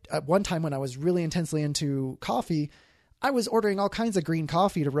at one time when I was really intensely into coffee, I was ordering all kinds of green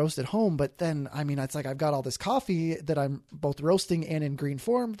coffee to roast at home. But then, I mean, it's like, I've got all this coffee that I'm both roasting and in green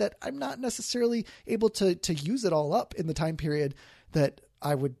form that I'm not necessarily able to use it all up in the time period that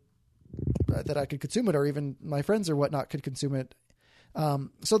I could consume it, or even my friends or whatnot could consume it.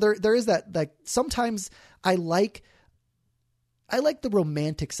 So there is that, like, sometimes I like the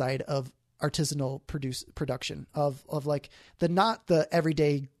romantic side of artisanal production of like not the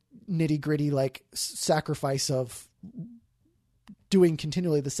everyday nitty gritty, like sacrifice of doing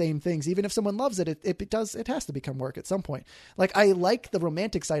continually the same things. Even if someone loves it, it has to become work at some point. Like, I like the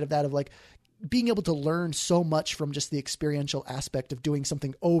romantic side of that, of like being able to learn so much from just the experiential aspect of doing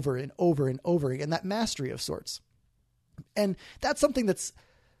something over and over and over again, that mastery of sorts. And that's something that's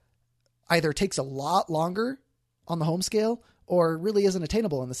either takes a lot longer on the home scale or really isn't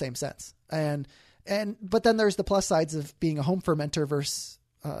attainable in the same sense. But then there's the plus sides of being a home fermenter versus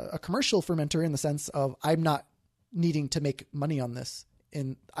a commercial fermenter, in the sense of I'm not needing to make money on this,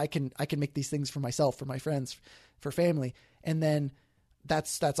 and I can make these things for myself, for my friends, for family. And then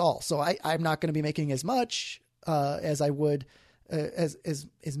that's all. So I'm not going to be making as much as I would, as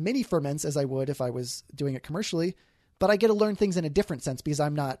many ferments as I would if I was doing it commercially, but I get to learn things in a different sense because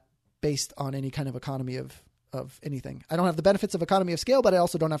I'm not based on any kind of economy of anything. I don't have the benefits of economy of scale, but I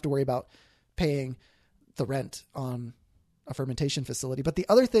also don't have to worry about paying the rent on a fermentation facility. But the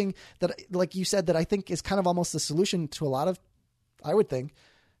other thing that, like you said, that I think is kind of almost the solution to a lot of, I would think,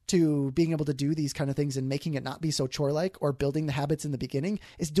 to being able to do these kind of things and making it not be so chore-like, or building the habits in the beginning,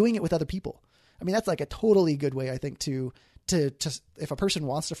 is doing it with other people. I mean, that's like a totally good way, I think, to if a person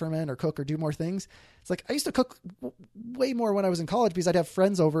wants to ferment or cook or do more things. It's like, I used to cook way more when I was in college because I'd have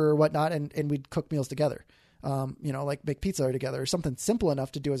friends over or whatnot, and we'd cook meals together. Like make pizza together, or something simple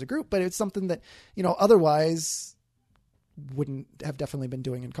enough to do as a group, but it's something that, otherwise wouldn't have definitely been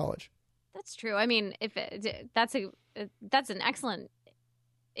doing in college. That's true. I mean, that's an excellent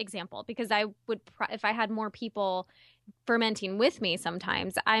example, because I would, if I had more people fermenting with me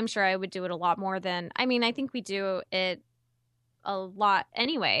sometimes, I'm sure I would do it a lot more than, I mean, I think we do it a lot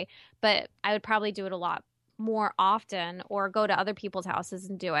anyway, but I would probably do it a lot more often, or go to other people's houses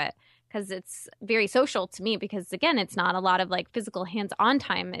and do it, because it's very social to me, because again, it's not a lot of like physical hands-on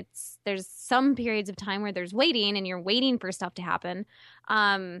time. There's some periods of time where there's waiting, and you're waiting for stuff to happen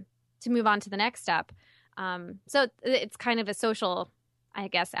to move on to the next step. So it's kind of a social, I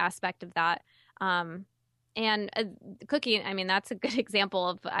guess, aspect of that. And cooking, I mean, that's a good example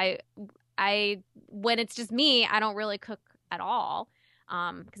of I when it's just me, I don't really cook at all.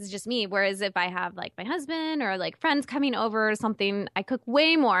 because it's just me. Whereas if I have like my husband or like friends coming over or something, I cook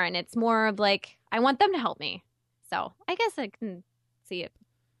way more, and it's more of like I want them to help me. So I guess I can see it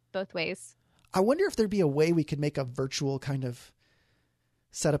both ways. I wonder if there'd be a way we could make a virtual kind of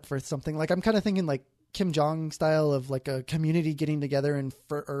setup for something. Like I'm kind of thinking like Kim Jong style of like a community getting together and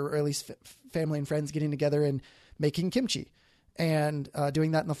or at least family and friends getting together and making kimchi and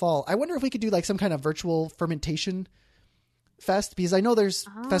doing that in the fall. I wonder if we could do like some kind of virtual fermentation fest, because I know there's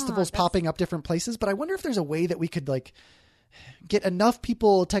festivals popping up different places, but I wonder if there's a way that we could like get enough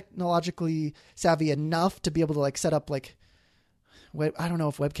people technologically savvy enough to be able to like set up like, I don't know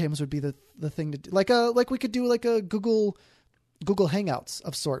if webcams would be the thing to do. Like we could do like a Google Hangouts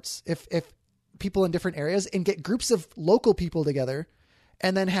of sorts. If people in different areas and get groups of local people together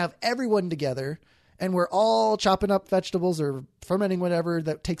and then have everyone together and we're all chopping up vegetables or fermenting whatever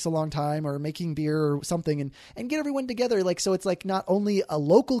that takes a long time or making beer or something and get everyone together. Like, so it's like not only a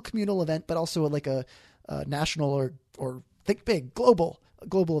local communal event, but also like a national or think big global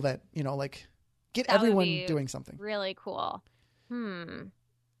event, you know, like get everyone doing something really cool.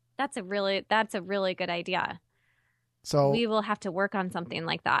 That's a really good idea. So we will have to work on something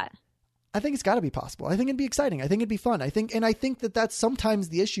like that. I think it's got to be possible. I think it'd be exciting. I think it'd be fun. I think that that's sometimes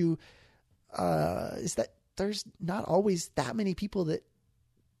the issue is that there's not always that many people that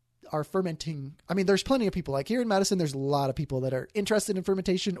are fermenting. I mean, there's plenty of people like here in Madison. There's a lot of people that are interested in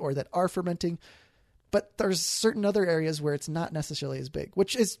fermentation or that are fermenting, but there's certain other areas where it's not necessarily as big,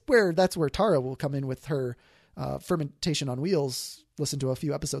 which is that's where Tara will come in with her fermentation on wheels. Listen to a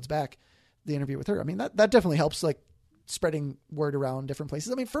few episodes back, the interview with her. I mean, that definitely helps like spreading word around different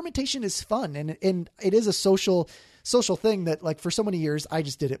places. I mean, fermentation is fun and it is a social thing that like for so many years, I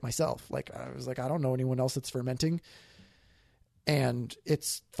just did it myself. Like I was like, I don't know anyone else that's fermenting and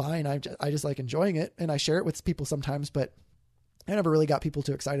it's fine. I just like enjoying it and I share it with people sometimes, but I never really got people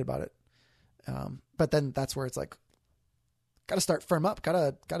too excited about it. But then that's where it's like, got to start firm up,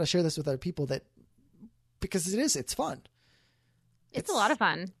 got to share this with other people because it's fun. It's a lot of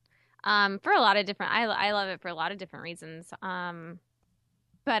fun. For a lot of different, I love it for a lot of different reasons.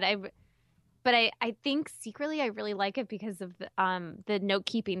 But I think secretly I really like it because of the note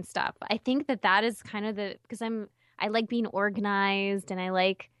keeping stuff. I think that is kind of because I like being organized and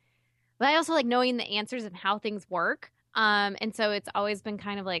but I also like knowing the answers of how things work. And so it's always been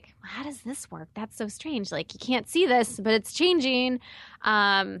kind of like, how does this work? That's so strange. Like you can't see this, but it's changing.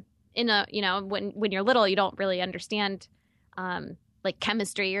 When you're little, you don't really understand, like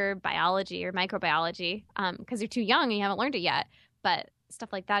chemistry or biology or microbiology, because you're too young and you haven't learned it yet. But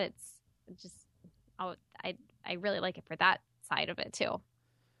stuff like that, it's just, I really like it for that side of it too.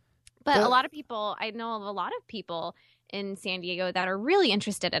 But I know of a lot of people in San Diego that are really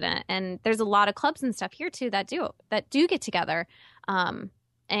interested in it. And there's a lot of clubs and stuff here too that do get together,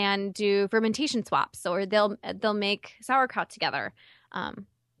 and do fermentation swaps, or they'll make sauerkraut together,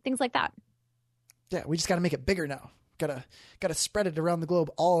 things like that. Yeah. We just got to make it bigger now. Got to spread it around the globe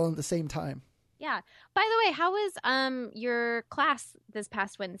all at the same time. Yeah. By the way, how was your class this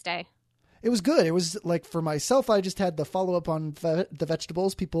past Wednesday? It was good. It was like for myself, I just had the follow up on the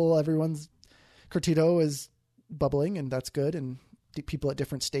vegetables. Everyone's curtido is bubbling and that's good. And people at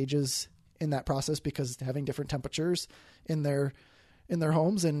different stages in that process because having different temperatures in their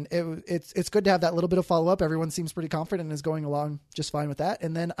homes. And it's good to have that little bit of follow up. Everyone seems pretty confident and is going along just fine with that.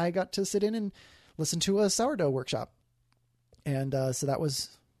 And then I got to sit in and listen to a sourdough workshop. And so that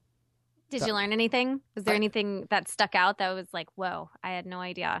was. Did you learn anything? Was there anything that stuck out that was like, whoa, I had no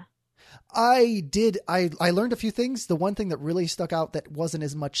idea? I did. I learned a few things. The one thing that really stuck out that wasn't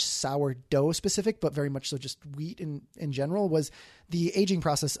as much sourdough specific, but very much so just wheat in general, was the aging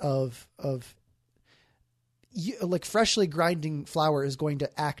process of like freshly grinding flour is going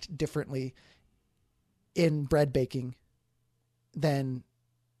to act differently in bread baking than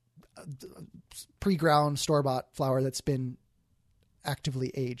pre-ground store-bought flour that's been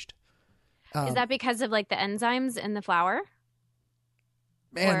actively aged. Is that because of like the enzymes in the flour?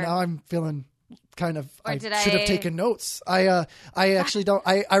 Man, now I'm feeling kind of, I should have taken notes. I actually don't,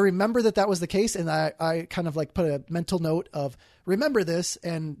 I remember that was the case. And I kind of like put a mental note of remember this.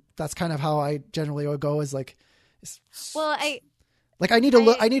 And that's kind of how I generally would go is like, I need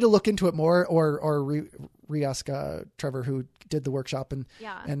to look into it more or re-ask Trevor who did the workshop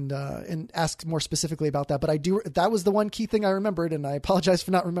and ask more specifically about that. But that was the one key thing I remembered, and I apologize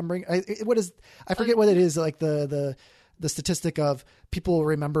for not remembering. I forget what it is, like the statistic of people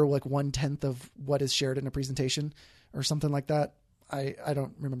remember like 1/10 of what is shared in a presentation or something like that. I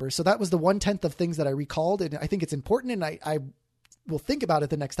don't remember. So that was the 1/10 of things that I recalled. And I think it's important. And I will think about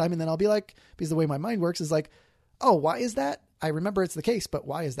it the next time. And then I'll be like, because the way my mind works is like, oh, why is that? I remember it's the case, but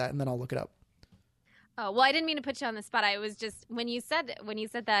why is that? And then I'll look it up. Oh, well, I didn't mean to put you on the spot. I was just when you said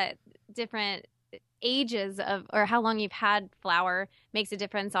that different ages of or how long you've had flour makes a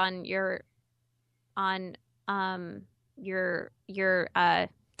difference on your bread.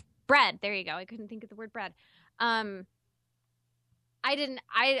 There you go. I couldn't think of the word bread. I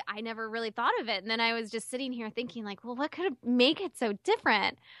never really thought of it. And then I was just sitting here thinking like, well, what could make it so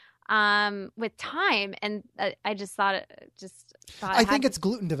different with time? And I just thought I think it's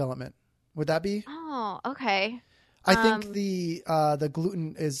gluten development. Would that be? Oh, okay. I think the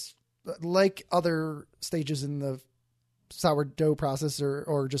gluten is like other stages in the sourdough process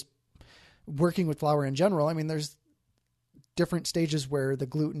or just working with flour in general. I mean, there's different stages where the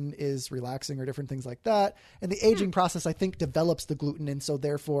gluten is relaxing or different things like that. And the aging process, I think, develops the gluten and so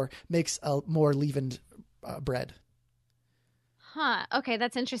therefore makes a more leavened bread. Huh. Okay,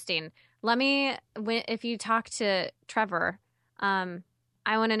 that's interesting. If you talk to Trevor,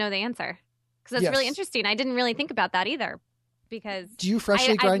 I want to know the answer because that's really interesting. I didn't really think about that either because do you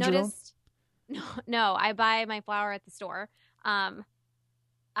freshly grind your own? No, I buy my flour at the store.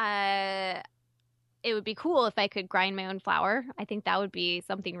 It would be cool if I could grind my own flour. I think that would be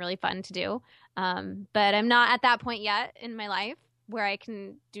something really fun to do. But I'm not at that point yet in my life where I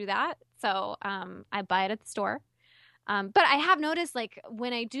can do that. So I buy it at the store. But I have noticed like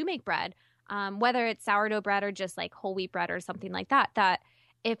when I do make bread, whether it's sourdough bread or just like whole wheat bread or something like that, that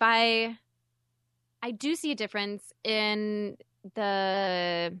if I do see a difference in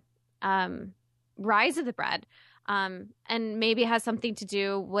the rise of the bread, and maybe it has something to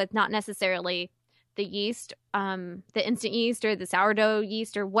do with not necessarily the yeast, the instant yeast or the sourdough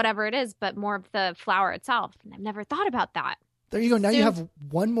yeast or whatever it is, but more of the flour itself. And I've never thought about that. There you go. Now you have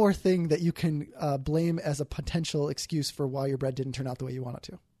one more thing that you can blame as a potential excuse for why your bread didn't turn out the way you want it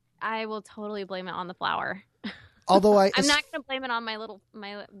to. I will totally blame it on the flour. Although I'm not going to blame it on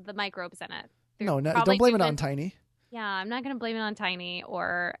the microbes in it. No, don't blame it on Tiny. Yeah, I'm not going to blame it on Tiny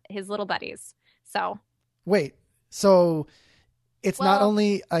or his little buddies. So wait, so it's not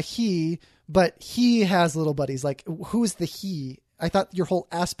only a he, but he has little buddies. Like, who's the he? I thought your whole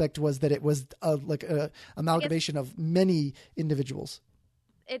aspect was that it was like a amalgamation of many individuals.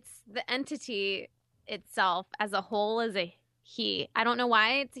 It's the entity itself as a whole is a he. I don't know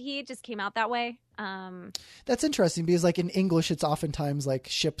why it's a he. It just came out that way. That's interesting because like in English, it's oftentimes like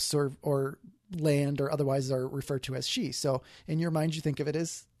ships or land or otherwise are referred to as she. So in your mind, you think of it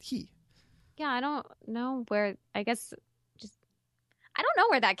as he. Yeah, I don't know where. I guess I don't know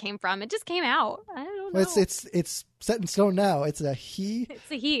where that came from. It just came out. I don't know. Well, it's set in stone now. It's a he.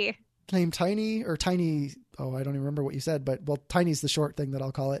 It's a he. Named Tiny or Tiny. Oh, I don't even remember what you said, but Tiny's the short thing that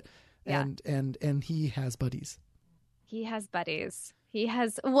I'll call it. Yeah. And he has buddies. He has buddies. He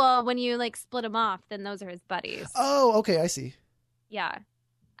has, well, when you like split them off, then those are his buddies. Oh, okay. I see. Yeah.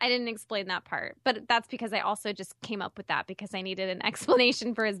 I didn't explain that part, but that's because I also just came up with that because I needed an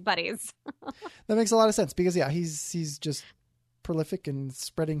explanation for his buddies. That makes a lot of sense because he's just prolific and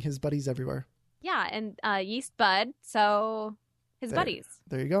spreading his buddies everywhere. Yeah. And yeast bud. So his buddies.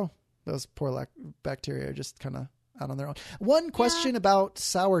 There you go. Those poor bacteria are just kind of out on their own. One question about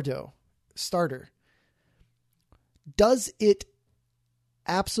sourdough starter. Does it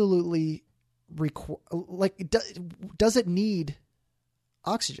absolutely does it need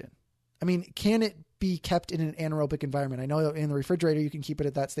oxygen? I mean, can it be kept in an anaerobic environment? I know in the refrigerator you can keep it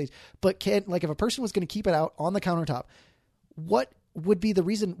at that stage, but if a person was going to keep it out on the countertop, what would be the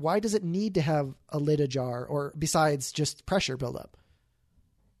reason? Why does it need to have a lid ajar or besides just pressure buildup?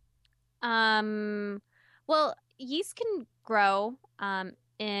 Well, yeast can grow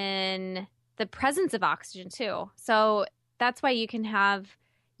in the presence of oxygen too. So that's why you can have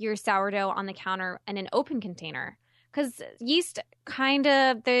your sourdough on the counter in an open container because yeast kind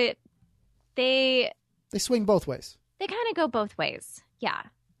of they swing both ways. They kind of go both ways. Yeah.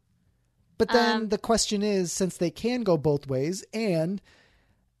 But then the question is, since they can go both ways, and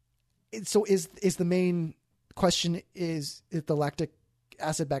so is the main question is the lactic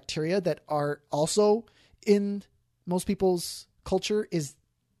acid bacteria that are also in most people's culture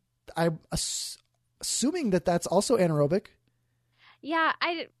I'm assuming that's also anaerobic. Yeah,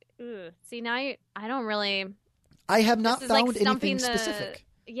 see now I don't really. I have not found anything specific.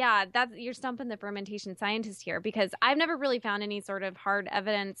 Yeah, you're stumping the fermentation scientist here because I've never really found any sort of hard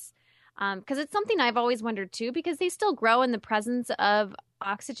evidence. Because it's something I've always wondered too, because they still grow in the presence of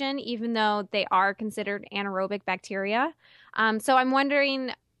oxygen, even though they are considered anaerobic bacteria. So I'm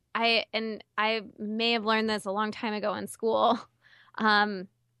wondering, I may have learned this a long time ago in school, but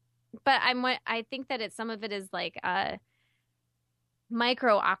I think that some of it is like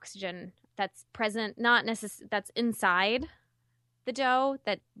micro oxygen that's present, not necessarily that's inside the dough,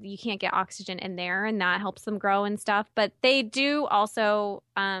 that you can't get oxygen in there, and that helps them grow and stuff. But they do also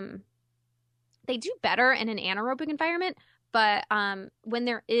they do better in an anaerobic environment. But when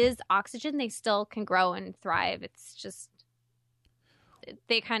there is oxygen, they still can grow and thrive. It's just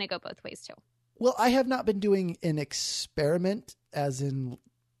they kind of go both ways too. Well, I have not been doing an experiment, as in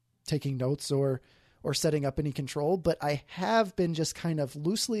taking notes or setting up any control, but I have been just kind of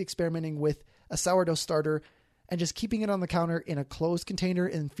loosely experimenting with a sourdough starter and just keeping it on the counter in a closed container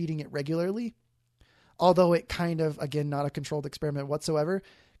and feeding it regularly. Although it kind of, again, not a controlled experiment whatsoever,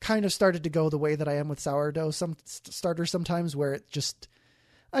 kind of started to go the way that I am with sourdough starters sometimes, where it just,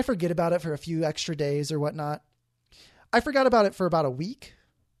 I forget about it for a few extra days or whatnot. I forgot about it for about a week.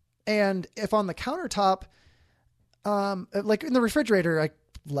 And if on the countertop, like in the refrigerator, I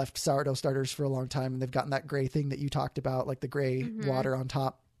left sourdough starters for a long time and they've gotten that gray thing that you talked about, like the gray water on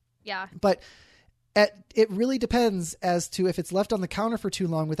top. Yeah. But it really depends as to if it's left on the counter for too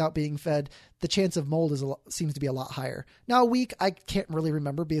long without being fed, the chance of mold seems to be a lot higher. Now, a week, I can't really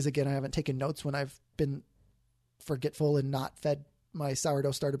remember because, again, I haven't taken notes when I've been forgetful and not fed my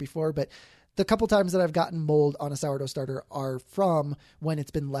sourdough starter before. But the couple times that I've gotten mold on a sourdough starter are from when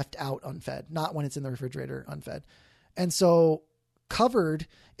it's been left out unfed, not when it's in the refrigerator unfed. And so covered,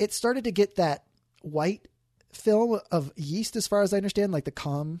 it started to get that white film of yeast, as far as I understand, like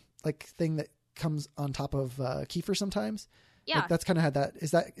the like thing that comes on top of kefir sometimes. Yeah. Like that's kind of had that.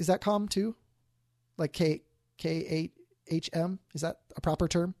 Is that calm too? Like K8HM? Is that a proper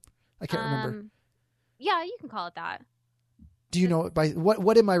term? I can't remember. Yeah, you can call it that. Do you know by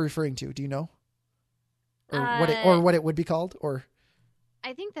what am I referring to? Do you know? Or what it would be called? Or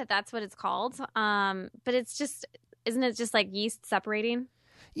I think that's what it's called. But it's just, isn't it just like yeast separating?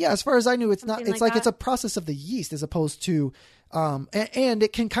 Yeah, as far as I knew, it's Something not. It's like it's a process of the yeast as opposed to, and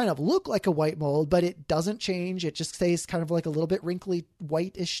it can kind of look like a white mold, but it doesn't change. It just stays kind of like a little bit wrinkly,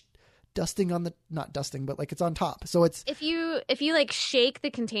 whitish dusting on the, not dusting, but like it's on top. So it's, if you like shake the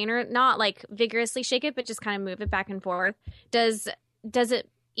container, not like vigorously shake it, but just kind of move it back and forth, does it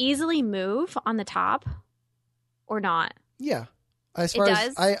easily move on the top or not? Yeah. I'm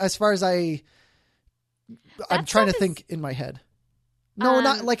trying to think in my head. No,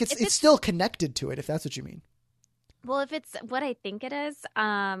 not like it's still connected to it, if that's what you mean. Well, if it's what I think it is,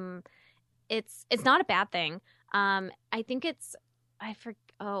 it's not a bad thing. I think I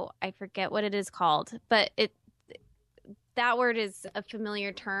forget what it is called, but that word is a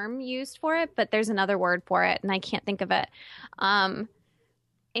familiar term used for it, but there's another word for it and I can't think of it. And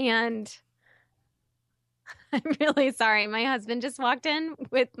I'm really sorry. My husband just walked in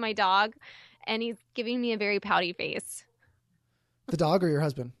with my dog and he's giving me a very pouty face. The dog or your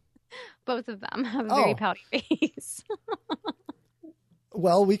husband? Both of them have a very pouty face.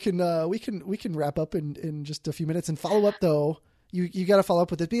 Well, we can wrap up in just a few minutes and follow up though. You got to follow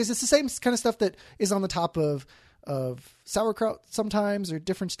up with it because it's the same kind of stuff that is on the top of sauerkraut sometimes or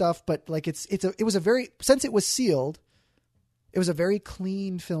different stuff. But like it was a very, since it was sealed, it was a very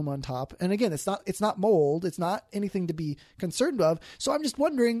clean film on top. And again, it's not mold. It's not anything to be concerned of. So I'm just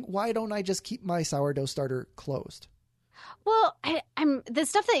wondering, why don't I just keep my sourdough starter closed? Well, I'm the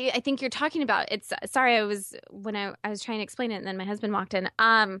stuff that I think you're talking about. It's sorry, I was trying to explain it, and then my husband walked in.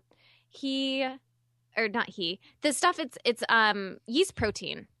 The stuff it's yeast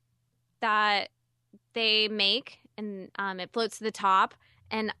protein that they make, and it floats to the top.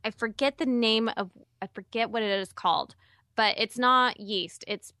 And I forget what it is called, but it's not yeast.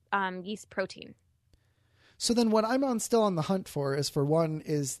 It's yeast protein. So then, what I'm still on the hunt for is, for one,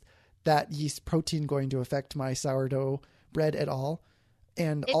 is that yeast protein going to affect my sourdough bread at all?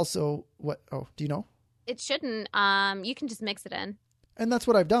 And also what, do you know? It shouldn't. You can just mix it in. And that's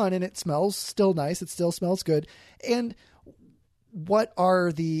what I've done. And it smells still nice. It still smells good. And what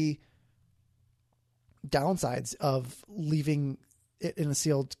are the downsides of leaving it in a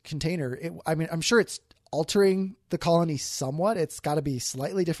sealed container? I'm sure it's altering the colony somewhat. It's got to be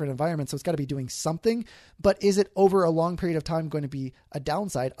slightly different environment, so it's got to be doing something. But is it over a long period of time going to be a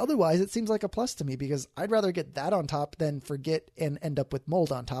downside? Otherwise, it seems like a plus to me because I'd rather get that on top than forget and end up with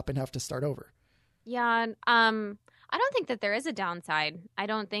mold on top and have to start over. Yeah, I don't think that there is a downside. I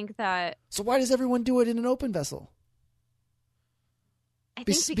don't think that. So why does everyone do it in an open vessel? I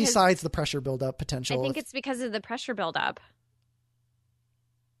think besides the pressure buildup potential. I think it's because of the pressure buildup.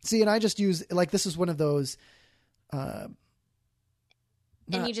 See, and I just use, like, this is one of those. And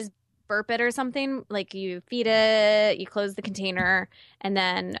you just burp it or something? Like you feed it, you close the container, and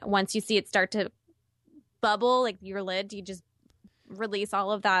then once you see it start to bubble, like your lid, you just release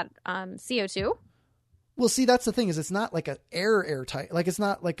all of that CO2? Well, see, that's the thing is it's not like an airtight. Like it's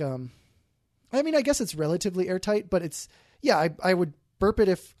not like, I mean, I guess it's relatively airtight, but it's, yeah, I would burp it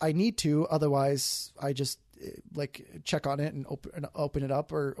if I need to. Otherwise, I just like check on it and open it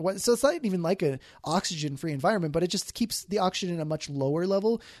up or what. So it's not even like an oxygen free environment, but it just keeps the oxygen at a much lower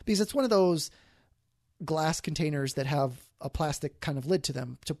level because it's one of those glass containers that have a plastic kind of lid to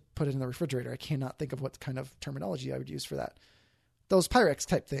them to put it in the refrigerator. I cannot think of what kind of terminology I would use for that. Those Pyrex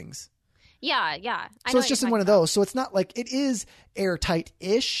type things. Yeah. So it's just in one of those. So it's not like, it is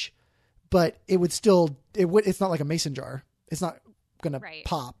airtight-ish, but it would still, it's not like a mason jar. It's not going to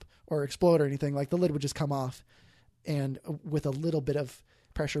pop or explode or anything. Like the lid would just come off and with a little bit of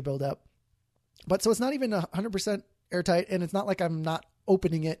pressure buildup. But so it's not even 100% airtight, and it's not like I'm not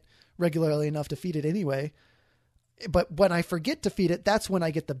opening it regularly enough to feed it anyway. But when I forget to feed it, that's when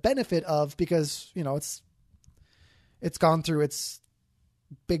I get the benefit of, because, you know, it's gone through its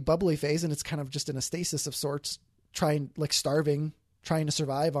big bubbly phase and it's kind of just in a stasis of sorts, trying to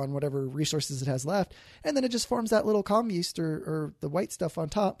survive on whatever resources it has left. And then it just forms that little comm yeast or the white stuff on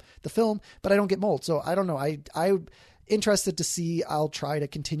top, the film, but I don't get mold. So I don't know. I'm interested to see. I'll try to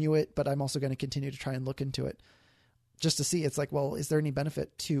continue it, but I'm also going to continue to try and look into it just to see. It's like, well, is there any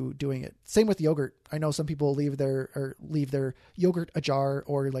benefit to doing it? Same with yogurt. I know some people leave their yogurt ajar,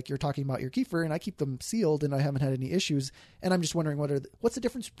 or like you're talking about your kefir, and I keep them sealed and I haven't had any issues. And I'm just wondering what's the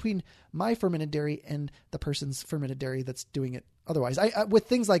difference between my fermented dairy and the person's fermented dairy that's doing it otherwise. I with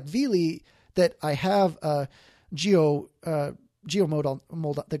things like Vili that I have geo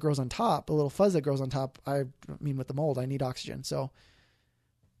mold that grows on top, a little fuzz that grows on top. I mean, with the mold, I need oxygen. So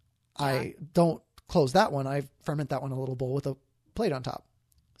I don't close that one. I ferment that one in a little bowl with a plate on top.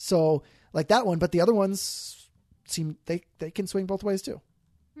 So like that one, but the other ones seem they can swing both ways too.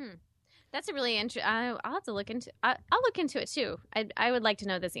 That's a really interesting. I'll have to look into. I'll look into it too. I would like to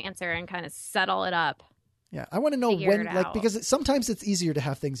know this answer and kind of settle it up. Yeah, I want to know when, like, because sometimes it's easier to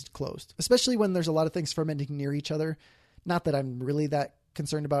have things closed, especially when there's a lot of things fermenting near each other. Not that I'm really that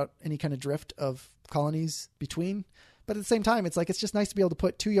concerned about any kind of drift of colonies between, but at the same time, it's like, it's just nice to be able to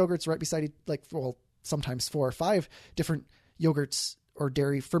put two yogurts right beside, sometimes 4 or 5 different yogurts or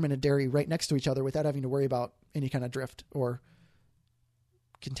fermented dairy right next to each other without having to worry about any kind of drift or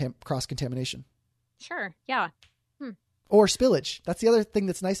cross-contamination. Sure, yeah. Or spillage. That's the other thing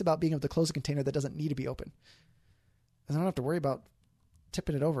that's nice about being able to close a container that doesn't need to be open. I don't have to worry about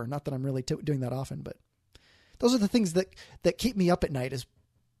tipping it over. Not that I'm really doing that often, but those are the things that keep me up at night, is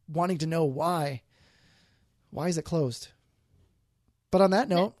wanting to know why. Why is it closed? But on that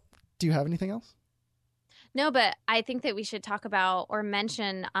note, do you have anything else? No, but I think that we should talk about or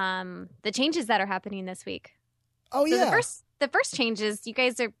mention the changes that are happening this week. Oh, so yeah. The first changes, you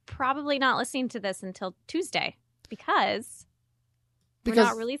guys are probably not listening to this until Tuesday because we're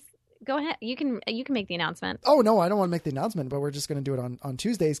not released. Go ahead. You can make the announcement. Oh, no, I don't want to make the announcement, but we're just going to do it on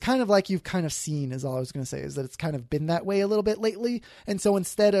Tuesdays. Kind of like you've kind of seen, is all I was going to say, is that it's kind of been that way a little bit lately. And so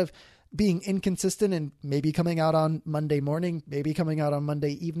instead of being inconsistent and maybe coming out on Monday morning, maybe coming out on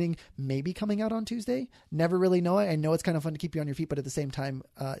Monday evening, maybe coming out on Tuesday, never really know it. I know it's kind of fun to keep you on your feet, but at the same time,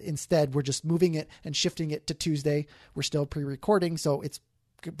 instead, we're just moving it and shifting it to Tuesday. We're still pre-recording, so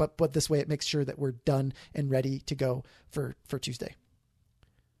but this way it makes sure that we're done and ready to go for Tuesday.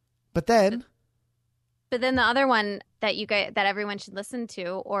 But then the other one that that everyone should listen to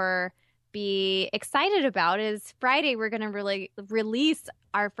or be excited about is Friday. We're going to really release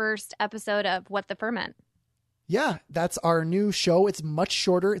our first episode of What the Ferment. Yeah, that's our new show. It's much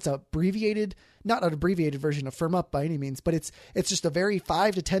shorter. It's not an abbreviated version of Firm Up by any means, but it's just a very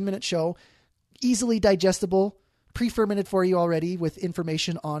 5 to 10 minute show, easily digestible, pre-fermented for you already with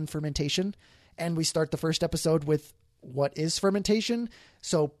information on fermentation. And we start the first episode with what is fermentation.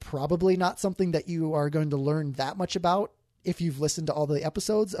 So probably not something that you are going to learn that much about if you've listened to all the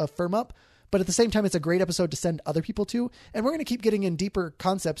episodes of Firm Up. But at the same time, it's a great episode to send other people to. And we're going to keep getting in deeper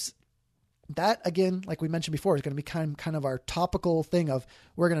concepts. That, again, like we mentioned before, is going to be kind of our topical thing of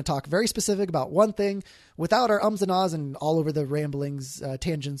we're going to talk very specific about one thing without our ums and ahs and all over the ramblings,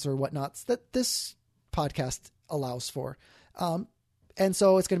 tangents or whatnots that this podcast allows for. And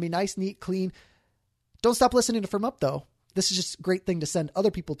so it's going to be nice, neat, clean. Don't stop listening to Firm Up, though. This is just a great thing to send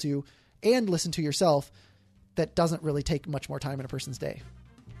other people to and listen to yourself that doesn't really take much more time in a person's day.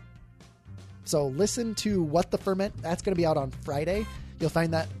 So listen to What the Ferment. That's going to be out on Friday. You'll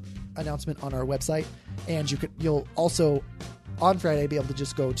find that announcement on our website. And you'll also on Friday be able to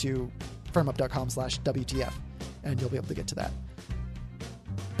just go to firmup.com/WTF and you'll be able to get to that.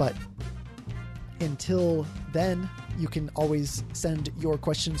 But until then, you can always send your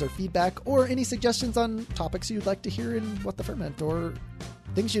questions or feedback or any suggestions on topics you'd like to hear in What the Ferment or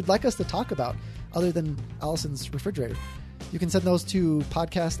things you'd like us to talk about other than Allison's refrigerator You can send those to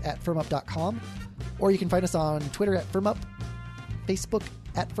podcast@firmup.com, or you can find us on Twitter @firmup, Facebook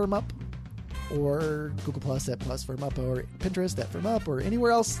 @firmup, or Google Plus @+firmup, or Pinterest @firmup, or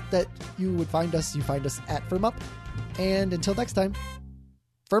anywhere else that you would find us. You find us @firmup. And until next time,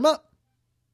 firm up!